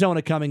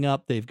Arizona coming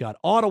up. They've got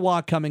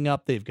Ottawa coming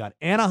up. They've got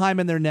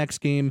Anaheim in their next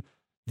game.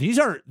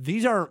 They're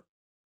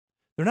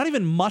not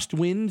even must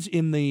wins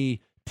in the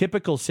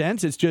typical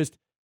sense. It's just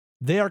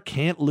they are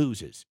can't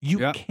loses.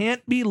 You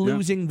can't be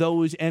losing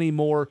those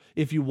anymore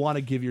if you want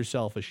to give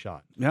yourself a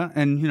shot. Yeah,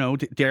 and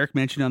Derek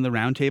mentioned on the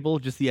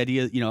roundtable just the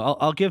idea.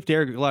 I'll give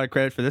Derek a lot of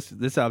credit for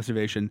this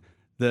observation.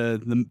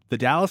 The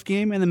Dallas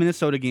game and the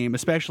Minnesota game,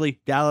 especially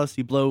Dallas,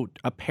 you blow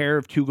a pair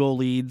of 2-goal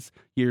leads.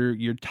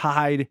 You're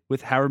tied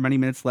with however many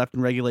minutes left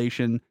in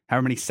regulation,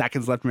 however many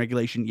seconds left in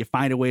regulation. You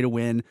find a way to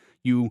win.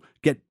 You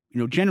get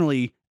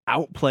generally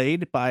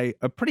outplayed by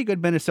a pretty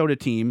good Minnesota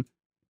team.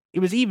 It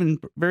was even,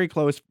 very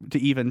close to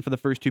even for the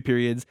first 2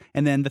 periods.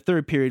 And then the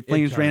third period,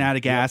 Flames ran out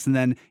of gas, and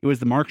then it was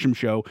the Markstrom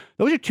show.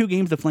 Those are 2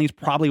 games the Flames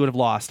probably would have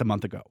lost a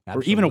month ago,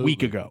 or even a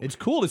week ago. It's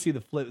cool to see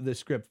the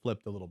script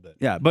flipped a little bit.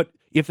 Yeah, but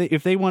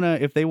if they want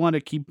to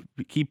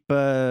keep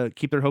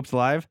their hopes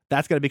alive,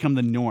 that's got to become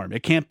the norm.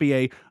 It can't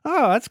be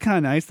that's kind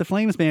of nice. The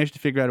Flames managed to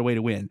figure out a way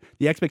to win.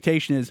 The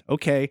expectation is,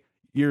 okay,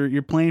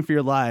 you're playing for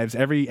your lives.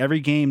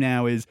 Every game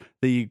now is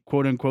the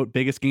quote unquote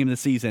biggest game of the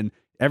season.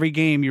 Every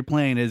game you're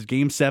playing is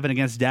Game 7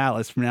 against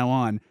Dallas from now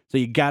on. So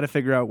you got to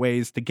figure out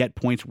ways to get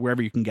points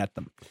wherever you can get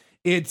them.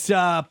 It's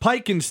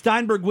Pike and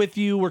Steinberg with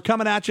you. We're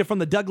coming at you from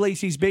the Doug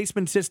Lacey's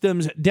Basement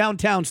Systems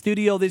downtown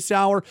studio this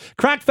hour.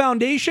 Cracked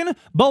foundation,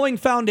 bowing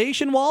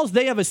foundation walls.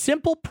 They have a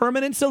simple,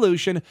 permanent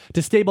solution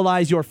to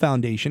stabilize your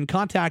foundation.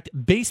 Contact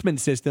Basement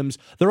Systems.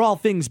 They're all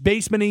things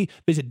basement-y.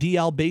 Visit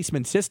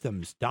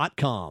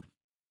dlbasementsystems.com.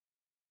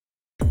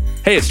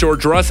 Hey, it's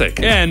George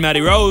Russick. And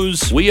Matty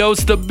Rose. We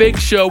host The Big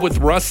Show with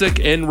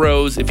Russick and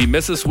Rose. If you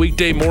miss us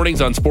weekday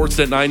mornings on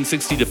Sportsnet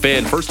 960 The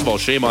Fan, first of all,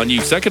 shame on you.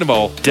 Second of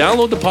all,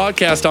 download the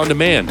podcast on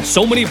demand.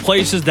 So many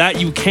places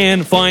that you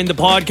can find the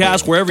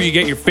podcast, wherever you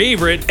get your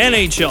favorite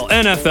NHL,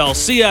 NFL,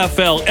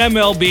 CFL,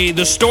 MLB,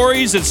 the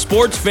stories that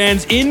sports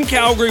fans in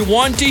Calgary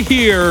want to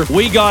hear.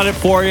 We got it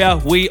for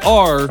you. We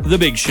are The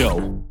Big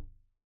Show.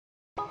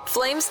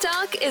 Flames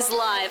Talk is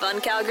live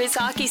on Calgary's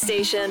hockey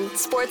station,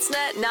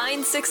 Sportsnet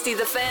 960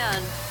 The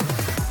Fan.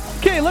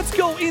 Okay, let's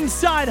go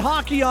inside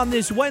hockey on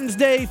this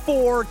Wednesday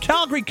for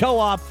Calgary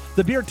Co-op.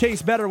 The beer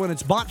tastes better when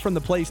it's bought from the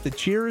place that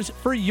cheers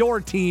for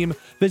your team.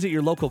 Visit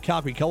your local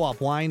Calgary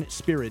Co-op wine,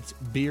 spirits,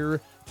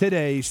 beer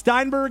today.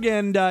 Steinberg,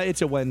 and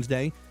it's a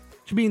Wednesday,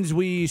 which means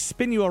we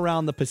spin you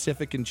around the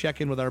Pacific and check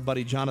in with our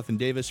buddy Jonathan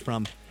Davis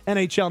from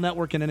NHL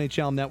Network and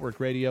NHL Network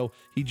Radio.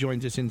 He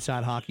joins us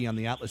inside hockey on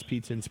the Atlas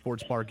Pizza and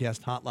Sports Bar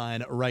guest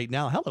hotline right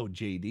now. Hello,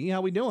 JD.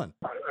 How we doing?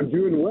 I'm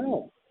doing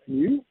well.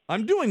 You?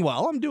 I'm doing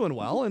well.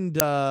 And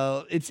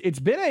it's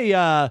been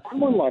a fun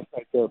one last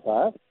night there,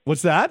 Pat.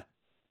 What's that?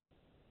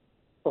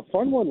 A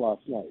fun one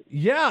last night.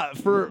 Yeah,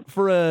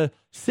 for a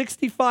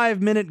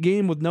 65-minute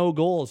game with no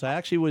goals, I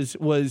actually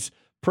was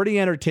pretty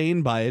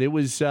entertained by it. It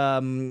was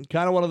kind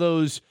of one of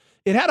those.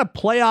 It had a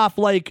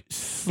playoff-like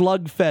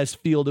slugfest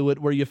feel to it,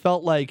 where you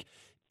felt like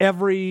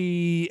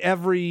every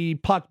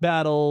puck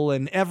battle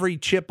and every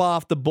chip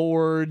off the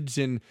boards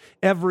and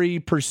every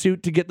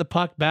pursuit to get the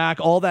puck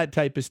back, all that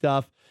type of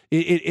stuff.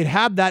 It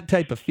had that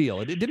type of feel.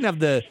 It didn't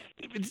have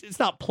it's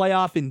not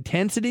playoff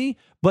intensity,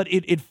 but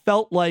it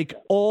felt like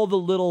all the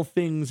little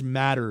things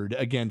mattered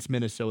against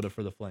Minnesota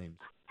for the Flames.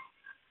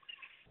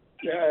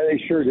 Yeah,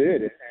 they sure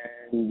did.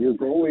 And your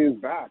goalie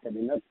is back. I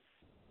mean, that's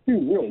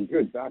two really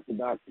good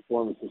back-to-back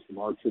performances from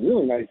Archer.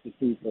 Really nice to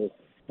see for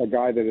a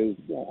guy that is,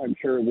 I'm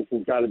sure this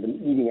has got to have been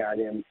eating at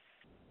him,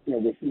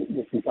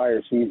 this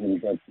entire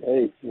season. But,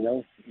 hey,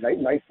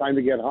 nice time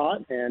to get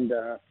hot. And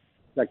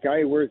that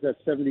guy who wears that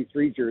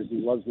 73 jersey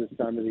loves this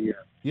time of the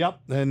year. Yep,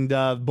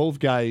 and both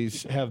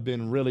guys have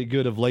been really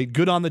good of late.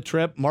 Good on the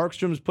trip.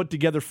 Markstrom's put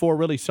together 4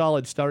 really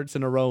solid starts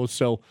in a row,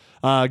 so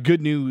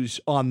good news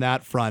on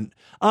that front.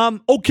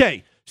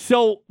 Okay,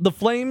 so the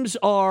Flames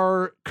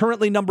are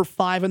currently number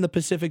 5 in the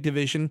Pacific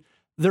Division.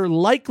 They're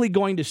likely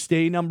going to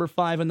stay number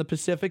 5 in the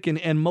Pacific,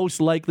 and most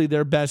likely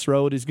their best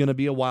road is going to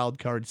be a wild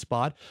card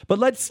spot. But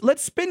let's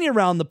spin you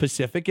around the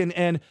Pacific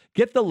and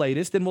get the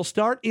latest, and we'll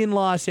start in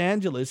Los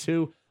Angeles,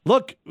 who,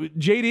 look,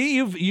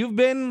 JD, you've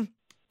been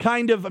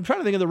kind of, I'm trying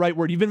to think of the right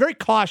word, you've been very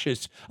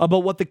cautious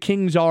about what the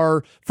Kings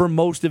are for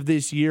most of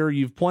this year.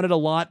 You've pointed a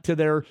lot to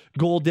their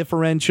goal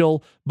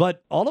differential,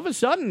 but all of a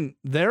sudden,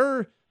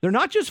 they're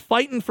not just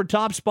fighting for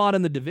top spot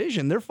in the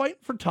division, they're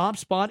fighting for top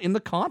spot in the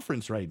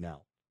conference right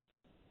now.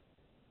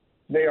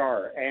 They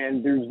are,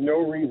 and there's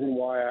no reason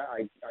why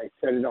I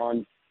said it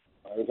I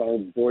was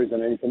on the Boys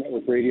on Anything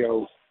Network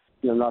Radio,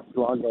 not too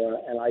long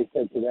ago, and I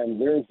said to them,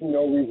 there's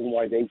no reason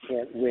why they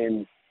can't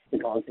win the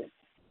conference.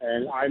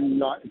 And I'm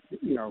not,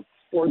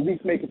 or at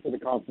least make it to the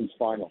conference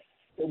final.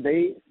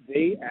 They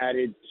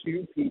added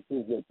 2 pieces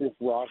that this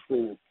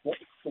roster is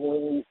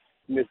sorely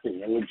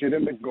missing, a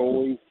legitimate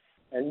goalie,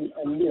 and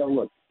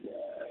look,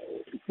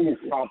 Steve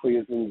Toffoli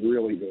has been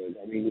really good.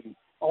 I mean,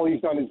 all he's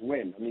done is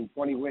win.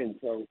 20 wins,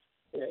 so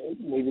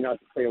maybe not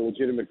to say a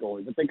legitimate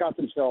goalie, but they got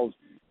themselves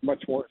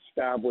much more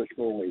established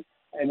goalie.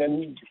 And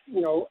then,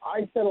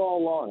 I said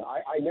all along,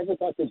 I never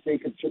thought that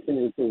Jacob Chicken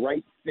was the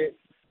right fit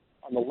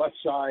on the left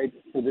side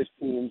for this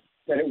team,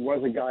 that it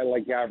was a guy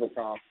like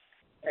Gavrikov.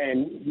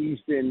 And he's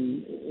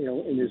been,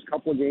 in his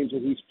couple of games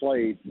that he's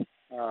played,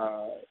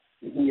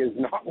 he has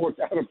not worked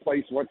out of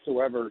place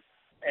whatsoever.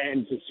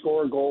 And to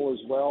score a goal as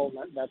well,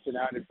 that's an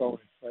added bonus.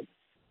 But,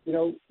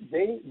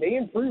 they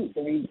improved.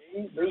 They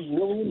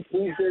really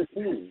improved their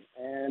team.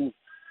 And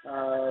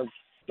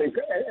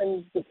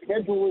and the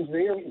schedule is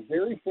very,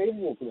 very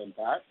favorable for them,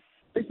 Pat.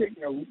 I think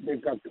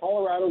they've got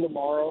Colorado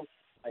tomorrow.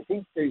 I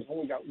think they've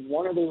only got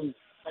one of those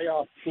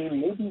playoff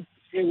team, maybe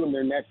 2 in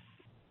their next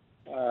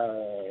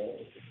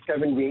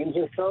 7 games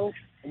or so.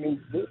 I mean,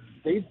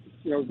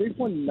 they've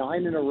won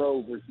 9 in a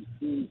row versus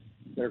teams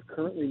that are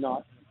currently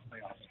not in the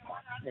playoff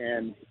spot,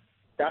 and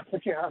that's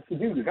what you have to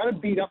do. You got to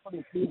beat up on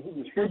the teams that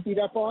you should beat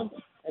up on,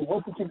 and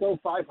hope that you go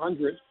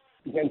 500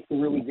 against the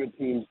really good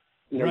teams.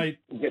 Right.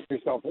 To get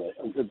yourself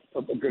a good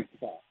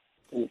spot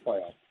in the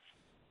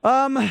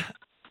playoffs.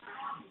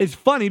 It's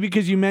funny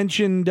because you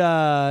mentioned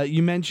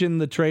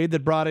the trade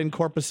that brought in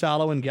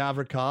Korpisalo and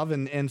Gavrikov,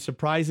 and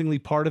surprisingly,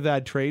 part of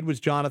that trade was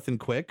Jonathan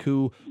Quick,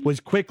 who was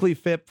quickly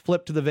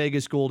flipped to the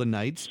Vegas Golden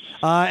Knights.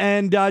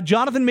 And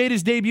Jonathan made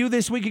his debut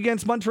this week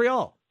against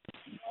Montreal.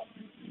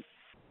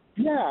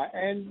 Yeah,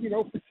 and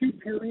for 2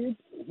 periods,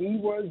 he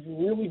was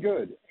really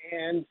good.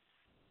 And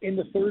in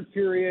the third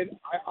period,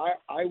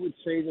 I would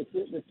say that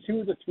the 2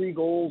 of the 3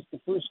 goals, the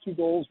first 2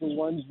 goals were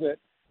ones that,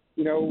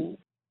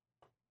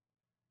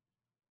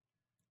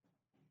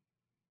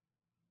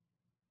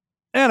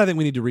 And I think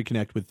we need to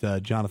reconnect with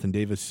Jonathan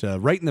Davis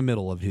right in the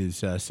middle of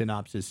his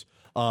synopsis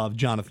of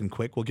Jonathan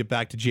Quick. We'll get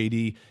back to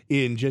JD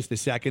in just a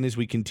second as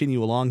we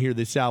continue along here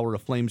this hour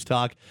of Flames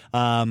Talk.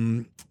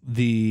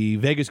 The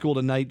Vegas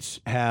Golden Knights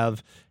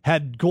have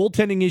had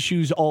goaltending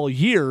issues all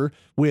year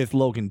with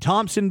Logan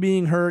Thompson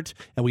being hurt,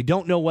 and we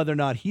don't know whether or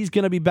not he's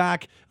going to be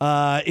back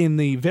in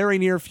the very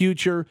near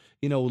future.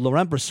 You know,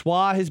 Laurent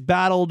Brossoit has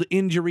battled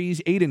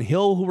injuries. Aiden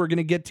Hill, who we're going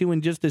to get to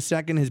in just a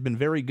second, has been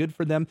very good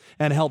for them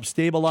and helped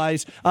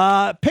stabilize.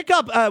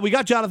 We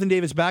got Jonathan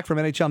Davis back from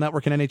NHL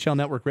Network and NHL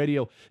Network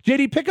Radio.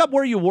 JD, pick up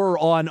where you were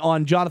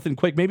on Jonathan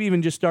Quick, maybe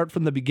even just start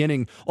from the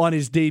beginning on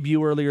his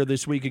debut earlier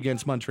this week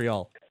against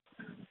Montreal.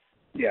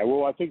 Yeah,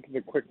 well, I think the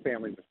Quick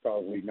family was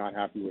probably not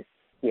happy with,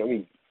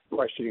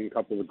 questioning a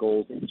couple of the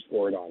goals that were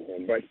scored on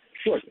him. But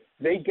look,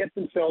 they get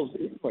themselves.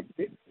 Look,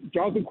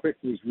 Jonathan Quick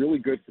was really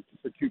good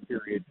for 2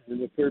 periods, and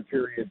in the third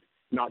period,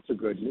 not so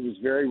good. And it was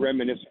very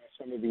reminiscent of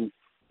some of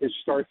his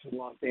starts in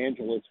Los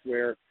Angeles,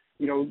 where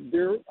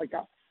there's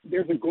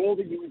a goal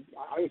that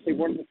I would say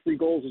one of the 3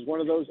 goals is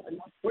one of those. I'm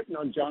not putting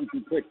on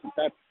Jonathan Quick,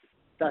 but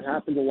that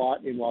happened a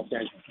lot in Los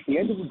Angeles. At the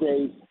end of the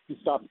day, he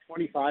stopped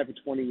 25 of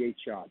 28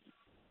 shots.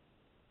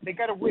 They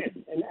got to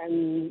win,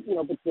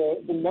 but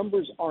the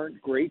numbers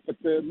aren't great. But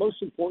the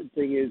most important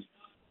thing is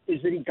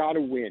that he got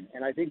to win,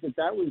 and I think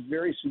that was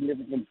very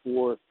significant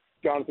for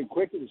Jonathan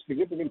Quick. It was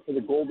significant for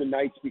the Golden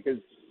Knights because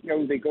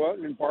they go out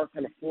and embark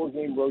on a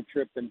 4-game road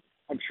trip, and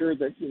I'm sure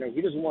that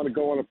he doesn't want to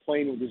go on a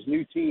plane with his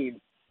new team,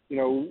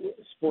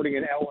 sporting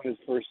an L in his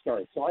first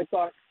start. So I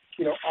thought,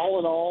 all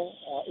in all,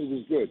 it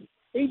was good.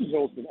 Aiden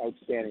Hill's been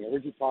outstanding. I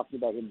heard you talking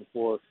about him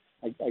before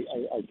I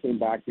came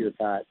back here,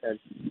 Pat, and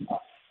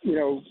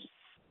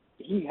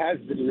he has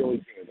been really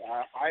good.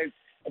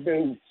 I've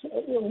been,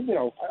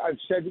 I've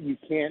said that you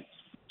can't.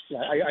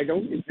 I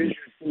don't envision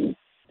him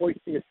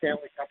hoisting a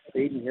Stanley Cup with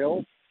Aiden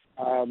Hill.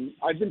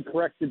 I've been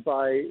corrected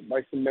by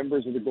some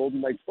members of the Golden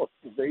Knights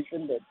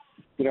organization that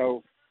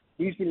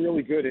he's been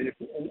really good. And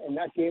in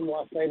that game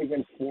last night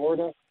against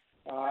Florida,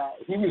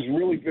 he was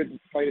really good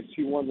despite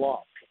a 2-1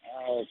 loss.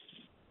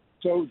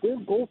 So their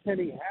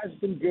goaltending has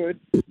been good.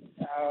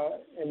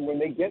 And when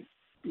they get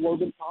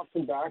Logan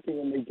Thompson back, and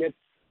when they get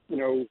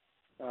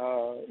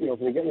if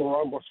they get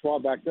Laurent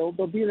Brossoit back, they'll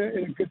be in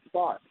a good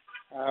spot.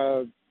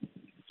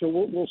 So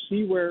we'll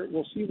see where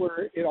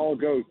it all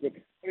goes. But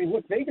I mean,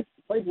 look, Vegas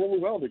played really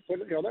well. They put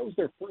that was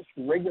their first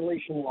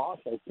regulation loss,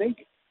 I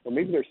think, or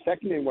maybe their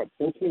second in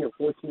 13 or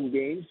 14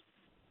 games.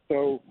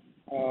 So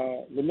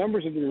the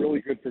numbers have been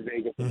really good for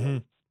Vegas. Mm-hmm.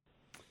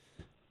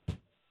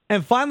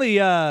 And finally,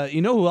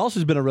 who else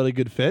has been a really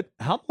good fit?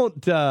 How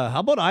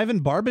about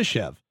Ivan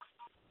Barbashev?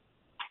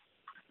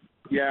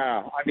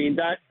 Yeah, I mean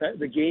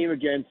the game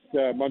against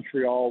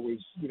Montreal was,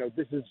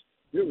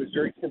 it was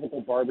very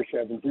typical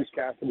Barbashev, and Bruce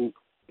Cassidy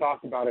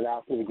talked about it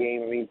after the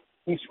game. I mean,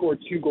 he scored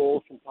 2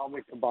 goals from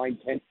probably combined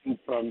 10 feet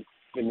from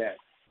the net,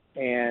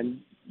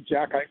 and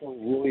Jack Eichel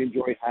really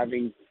enjoyed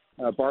having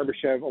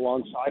Barbashev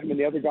alongside him, and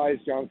the other guy is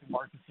Jonathan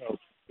Martin. So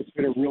it's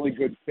been a really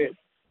good fit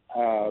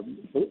for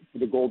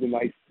the Golden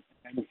Knights,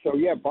 and so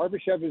yeah,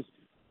 Barbashev is,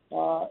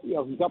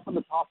 he's up on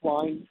the top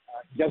line.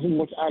 He doesn't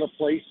look out of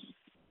place.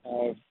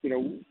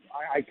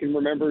 I can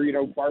remember,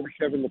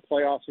 Barbashev in the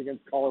playoffs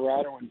against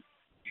Colorado, and I'm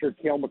sure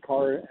Cale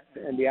Makar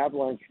and the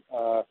Avalanche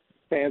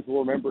fans will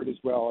remember it as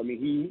well. I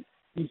mean,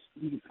 he's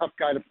a tough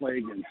guy to play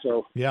against.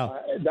 So yeah,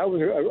 that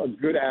was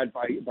a good ad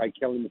by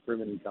Kelly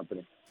McCrimmon and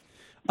company.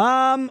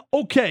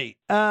 Okay.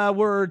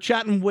 We're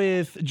chatting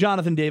with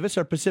Jonathan Davis,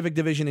 our Pacific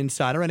Division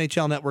insider,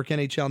 NHL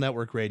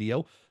Network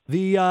Radio.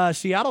 The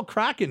Seattle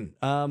Kraken.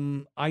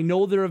 I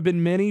know there have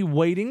been many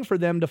waiting for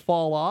them to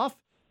fall off.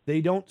 They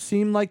don't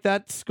seem like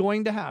that's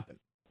going to happen.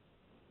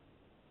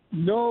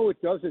 No, it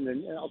doesn't.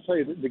 And I'll tell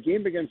you, the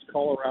game against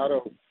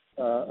Colorado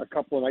a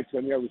couple of nights ago,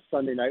 it was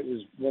Sunday night,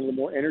 was one of the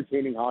more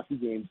entertaining hockey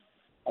games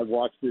I've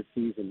watched this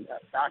season.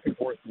 Back and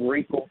forth,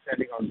 great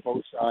goaltending on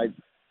both sides.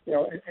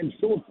 And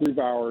Philip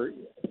Grubauer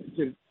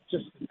did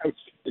just an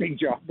outstanding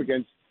job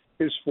against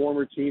his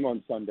former team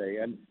on Sunday.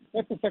 And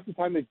that's the second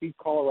time they beat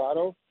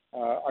Colorado.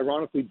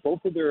 Ironically,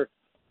 both of their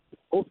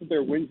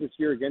wins this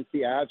year against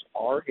the Avs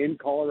are in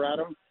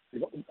Colorado.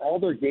 All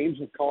their games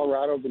with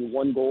Colorado have been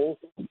 1-goal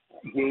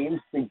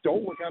games. They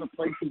don't look out of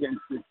place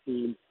against this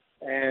team.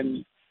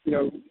 And,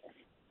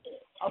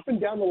 up and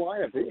down the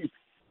lineup,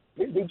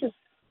 they just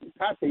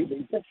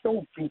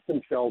don't beat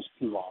themselves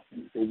too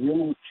often. They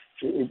really,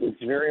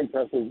 it's very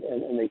impressive,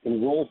 and they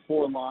can roll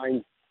 4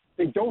 lines.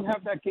 They don't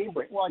have that game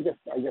break. Well, I guess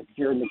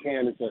Jared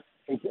McCann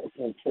I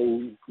can't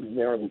say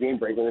they're on the game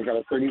break. They've got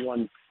a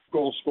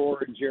 31-goal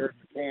scorer in Jared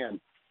McCann,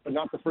 but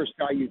not the first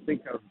guy you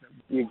think of to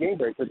be a game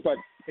breaker. But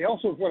they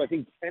also have,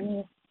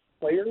 10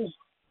 players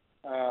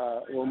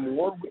or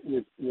more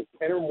with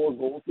 10 or more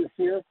goals this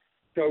year.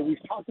 So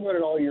we've talked about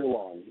it all year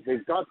long.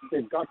 They've got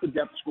the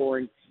depth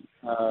scoring,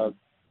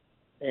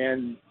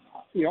 and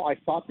I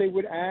thought they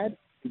would add.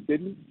 They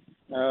didn't,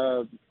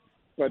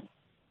 but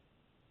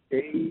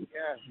they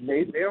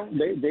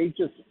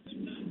just.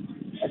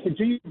 I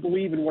continue to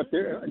believe in what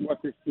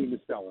this team is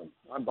selling.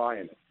 I'm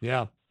buying it.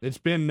 Yeah, it's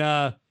been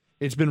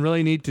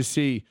really neat to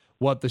see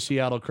what the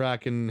Seattle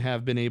Kraken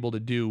have been able to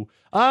do.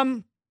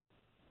 In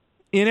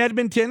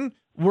Edmonton,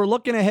 we're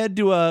looking ahead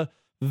to a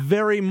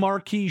very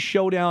marquee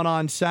showdown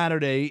on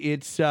Saturday.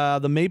 It's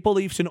the Maple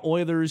Leafs and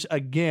Oilers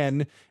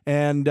again.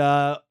 And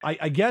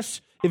I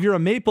guess if you're a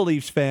Maple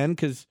Leafs fan,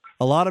 because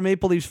a lot of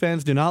Maple Leafs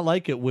fans do not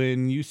like it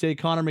when you say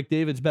Connor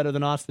McDavid's better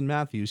than Austin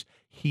Matthews.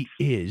 He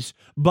is.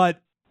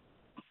 But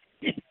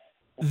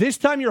this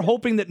time you're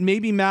hoping that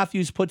maybe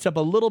Matthews puts up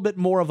a little bit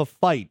more of a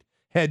fight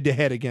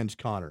head-to-head against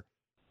Connor.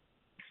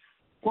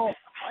 Well,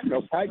 I don't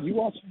know, Pat, you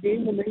watched the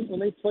game when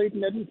they played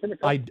in Edmonton?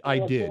 I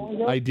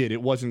did.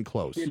 It wasn't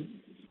close.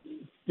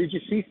 Did you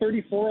see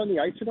 34 on the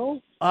ice at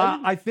all?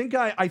 I think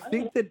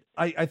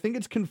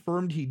it's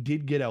confirmed he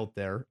did get out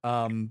there,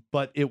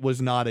 but it was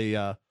not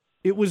a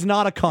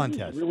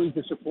contest. It was really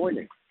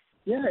disappointing.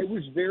 Yeah, it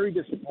was very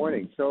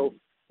disappointing. So,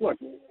 look,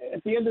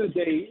 at the end of the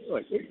day,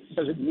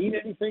 does it mean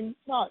anything?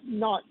 Not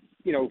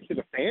to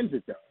the fans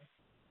it does.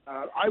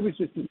 I was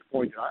just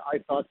disappointed. I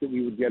thought that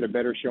we would get a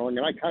better showing,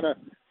 and I kind of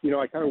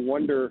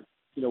wonder,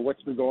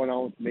 what's been going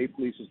on with the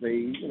Maple Leafs as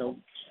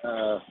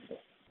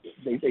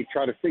they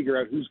try to figure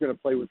out who's going to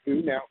play with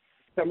who. Now,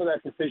 some of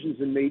that decision's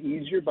been made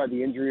easier by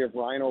the injury of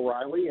Ryan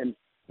O'Reilly and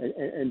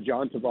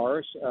John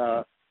Tavares.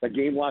 The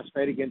game last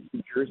night against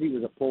New Jersey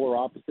was a polar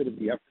opposite of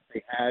the effort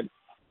they had,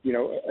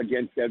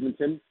 against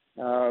Edmonton.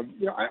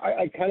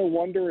 I kind of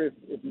wonder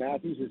if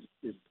Matthews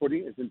has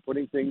been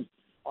putting things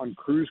on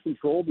cruise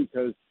control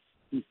because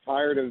he's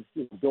tired of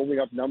building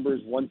up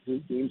numbers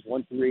games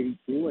 1 through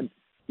 82, and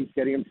he's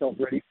getting himself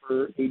ready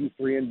for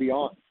 83 and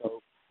beyond.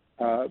 So,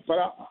 but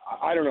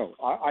I don't know.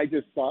 I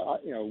just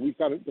thought, we've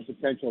got the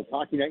potential of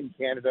Hockey Night in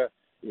Canada.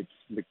 It's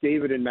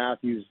McDavid and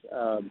Matthews.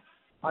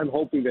 I'm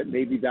hoping that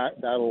maybe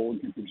that'll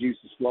get the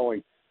juices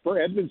flowing. For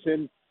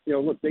Edmonton,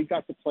 look, they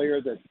got the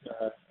player that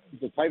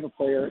the type of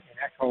player in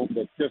Ekholm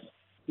that just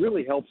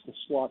really helps to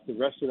slot the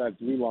rest of that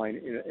blue line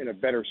in a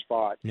better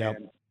spot. Yep.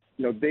 And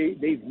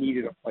they've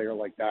needed a player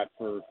like that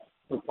for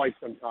quite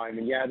some time.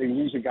 And yeah, they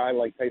lose a guy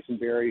like Tyson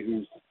Barrie,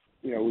 who's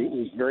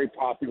who's very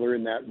popular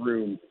in that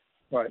room.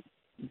 But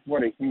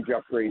what a huge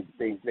upgrade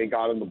they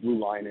got on the blue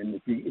line. And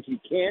if you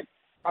can't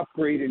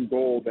upgrade in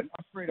goal, then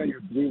upgrade on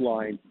your blue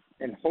line,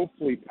 and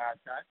hopefully, Pat,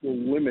 that will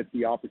limit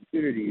the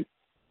opportunities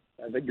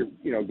that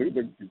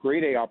the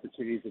grade A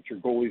opportunities that your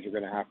goalies are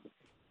going to have to.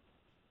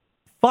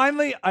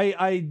 Finally,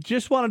 I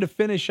just wanted to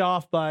finish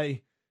off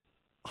by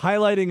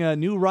highlighting a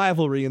new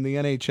rivalry in the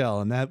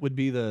NHL, and that would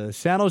be the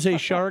San Jose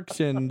Sharks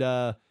and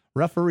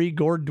referee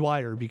Gord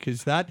Dwyer,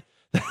 because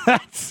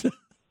that's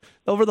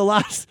over the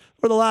last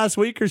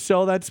week or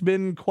so, that's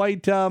been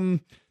quite the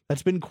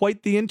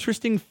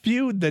interesting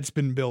feud that's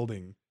been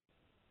building.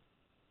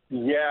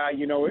 Yeah,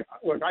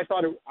 look, I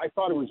thought it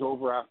was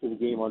over after the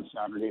game on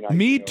Saturday night.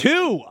 Me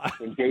too.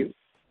 David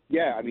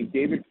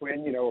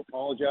Quinn,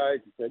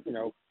 apologized, said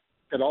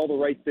all the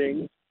right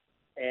things,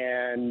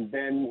 and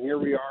then here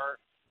we are,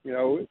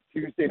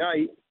 Tuesday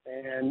night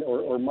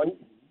or Monday,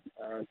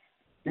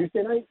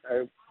 Tuesday night.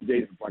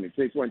 Today's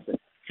Wednesday.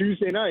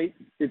 Tuesday night,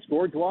 it's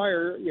Gord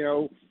Dwyer,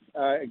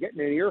 getting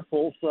an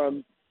earful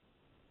from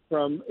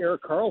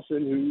Erik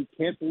Karlsson, who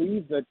can't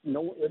believe that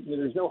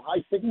there's no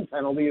high sticking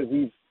penalty as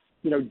he's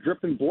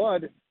dripping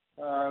blood.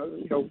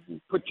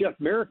 Put Jeff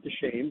Merrick to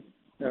shame.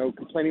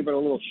 Complaining about a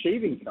little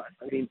shaving cut.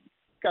 I mean,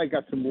 this guy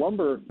got some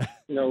lumber,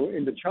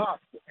 in the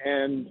chops,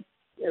 and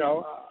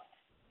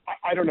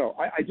I don't know.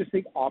 I just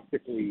think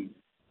optically,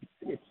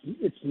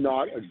 it's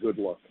not a good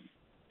look.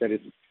 That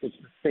it's the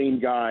same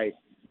guy.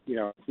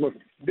 Look,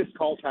 this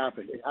call's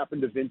happened. It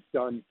happened to Vince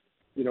Dunn.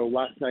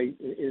 Last night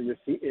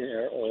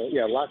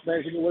last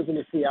night it was in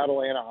the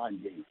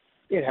Seattle-Anaheim game.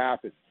 It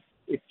happens.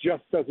 It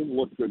just doesn't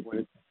look good when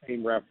it's the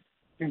same ref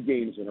 2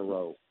 games in a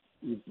row.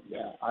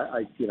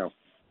 I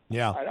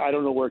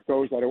don't know where it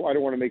goes. I don't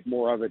want to make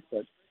more of it,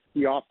 but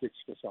the optics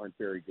just aren't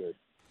very good.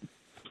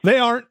 They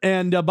aren't.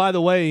 And by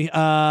the way,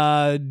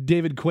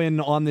 David Quinn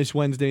on this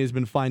Wednesday has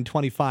been fined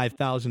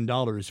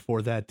 $25,000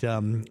 for that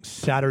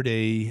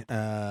Saturday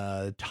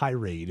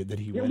tirade that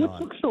he went on. What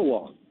took so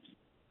long?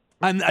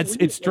 And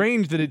it's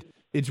strange that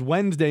it's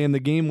Wednesday and the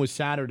game was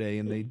Saturday,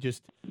 and they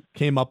just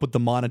came up with the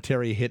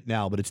monetary hit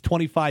now. But it's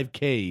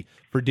 $25K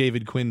for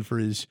David Quinn for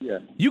his. Yeah.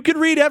 You could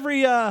read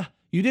every.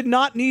 You did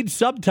not need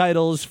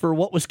subtitles for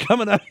what was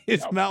coming out of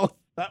his mouth.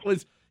 That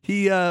was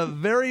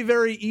very,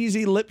 very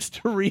easy lips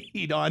to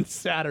read on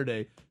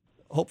Saturday.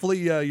 Hopefully,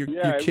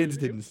 your kids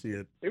didn't see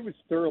it. It was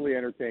thoroughly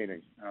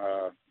entertaining.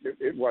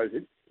 It was.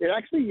 It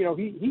actually,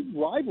 he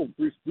rivaled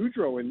Bruce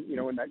Boudreau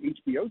in that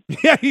HBO.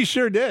 Yeah, he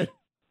sure did.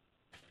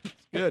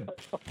 Good.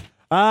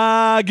 Get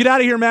out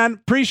of here, man.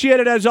 Appreciate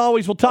it as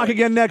always. We'll talk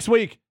again next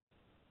week.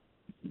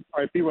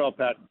 All right, be well,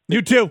 Pat.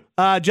 You too.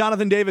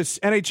 Jonathan Davis,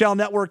 NHL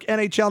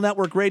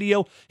Network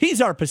Radio.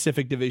 He's our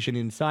Pacific Division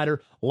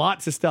insider.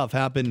 Lots of stuff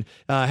happening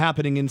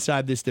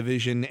inside this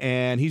division,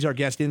 and he's our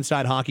guest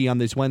inside hockey on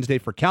this Wednesday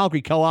for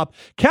Calgary Co-op.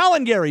 Cal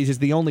 & Gary's is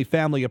the only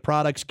family of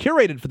products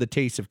curated for the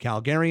tastes of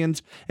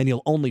Calgarians, and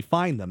you'll only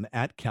find them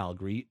at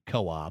Calgary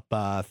Co-op.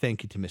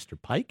 Thank you to Mr.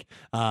 Pike.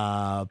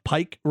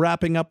 Pike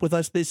wrapping up with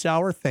us this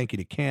hour. Thank you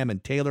to Cam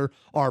and Taylor,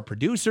 our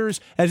producers.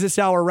 As this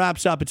hour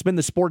wraps up, it's been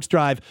the Sports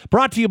Drive,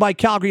 brought to you by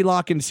Calgary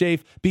Lock and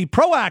Safe. Be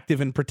proactive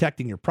in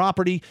protecting your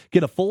property.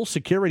 Get a full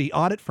security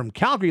audit from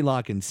Calgary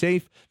Lock and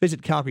Safe.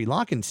 Visit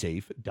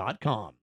CalgaryLockandSafe.com.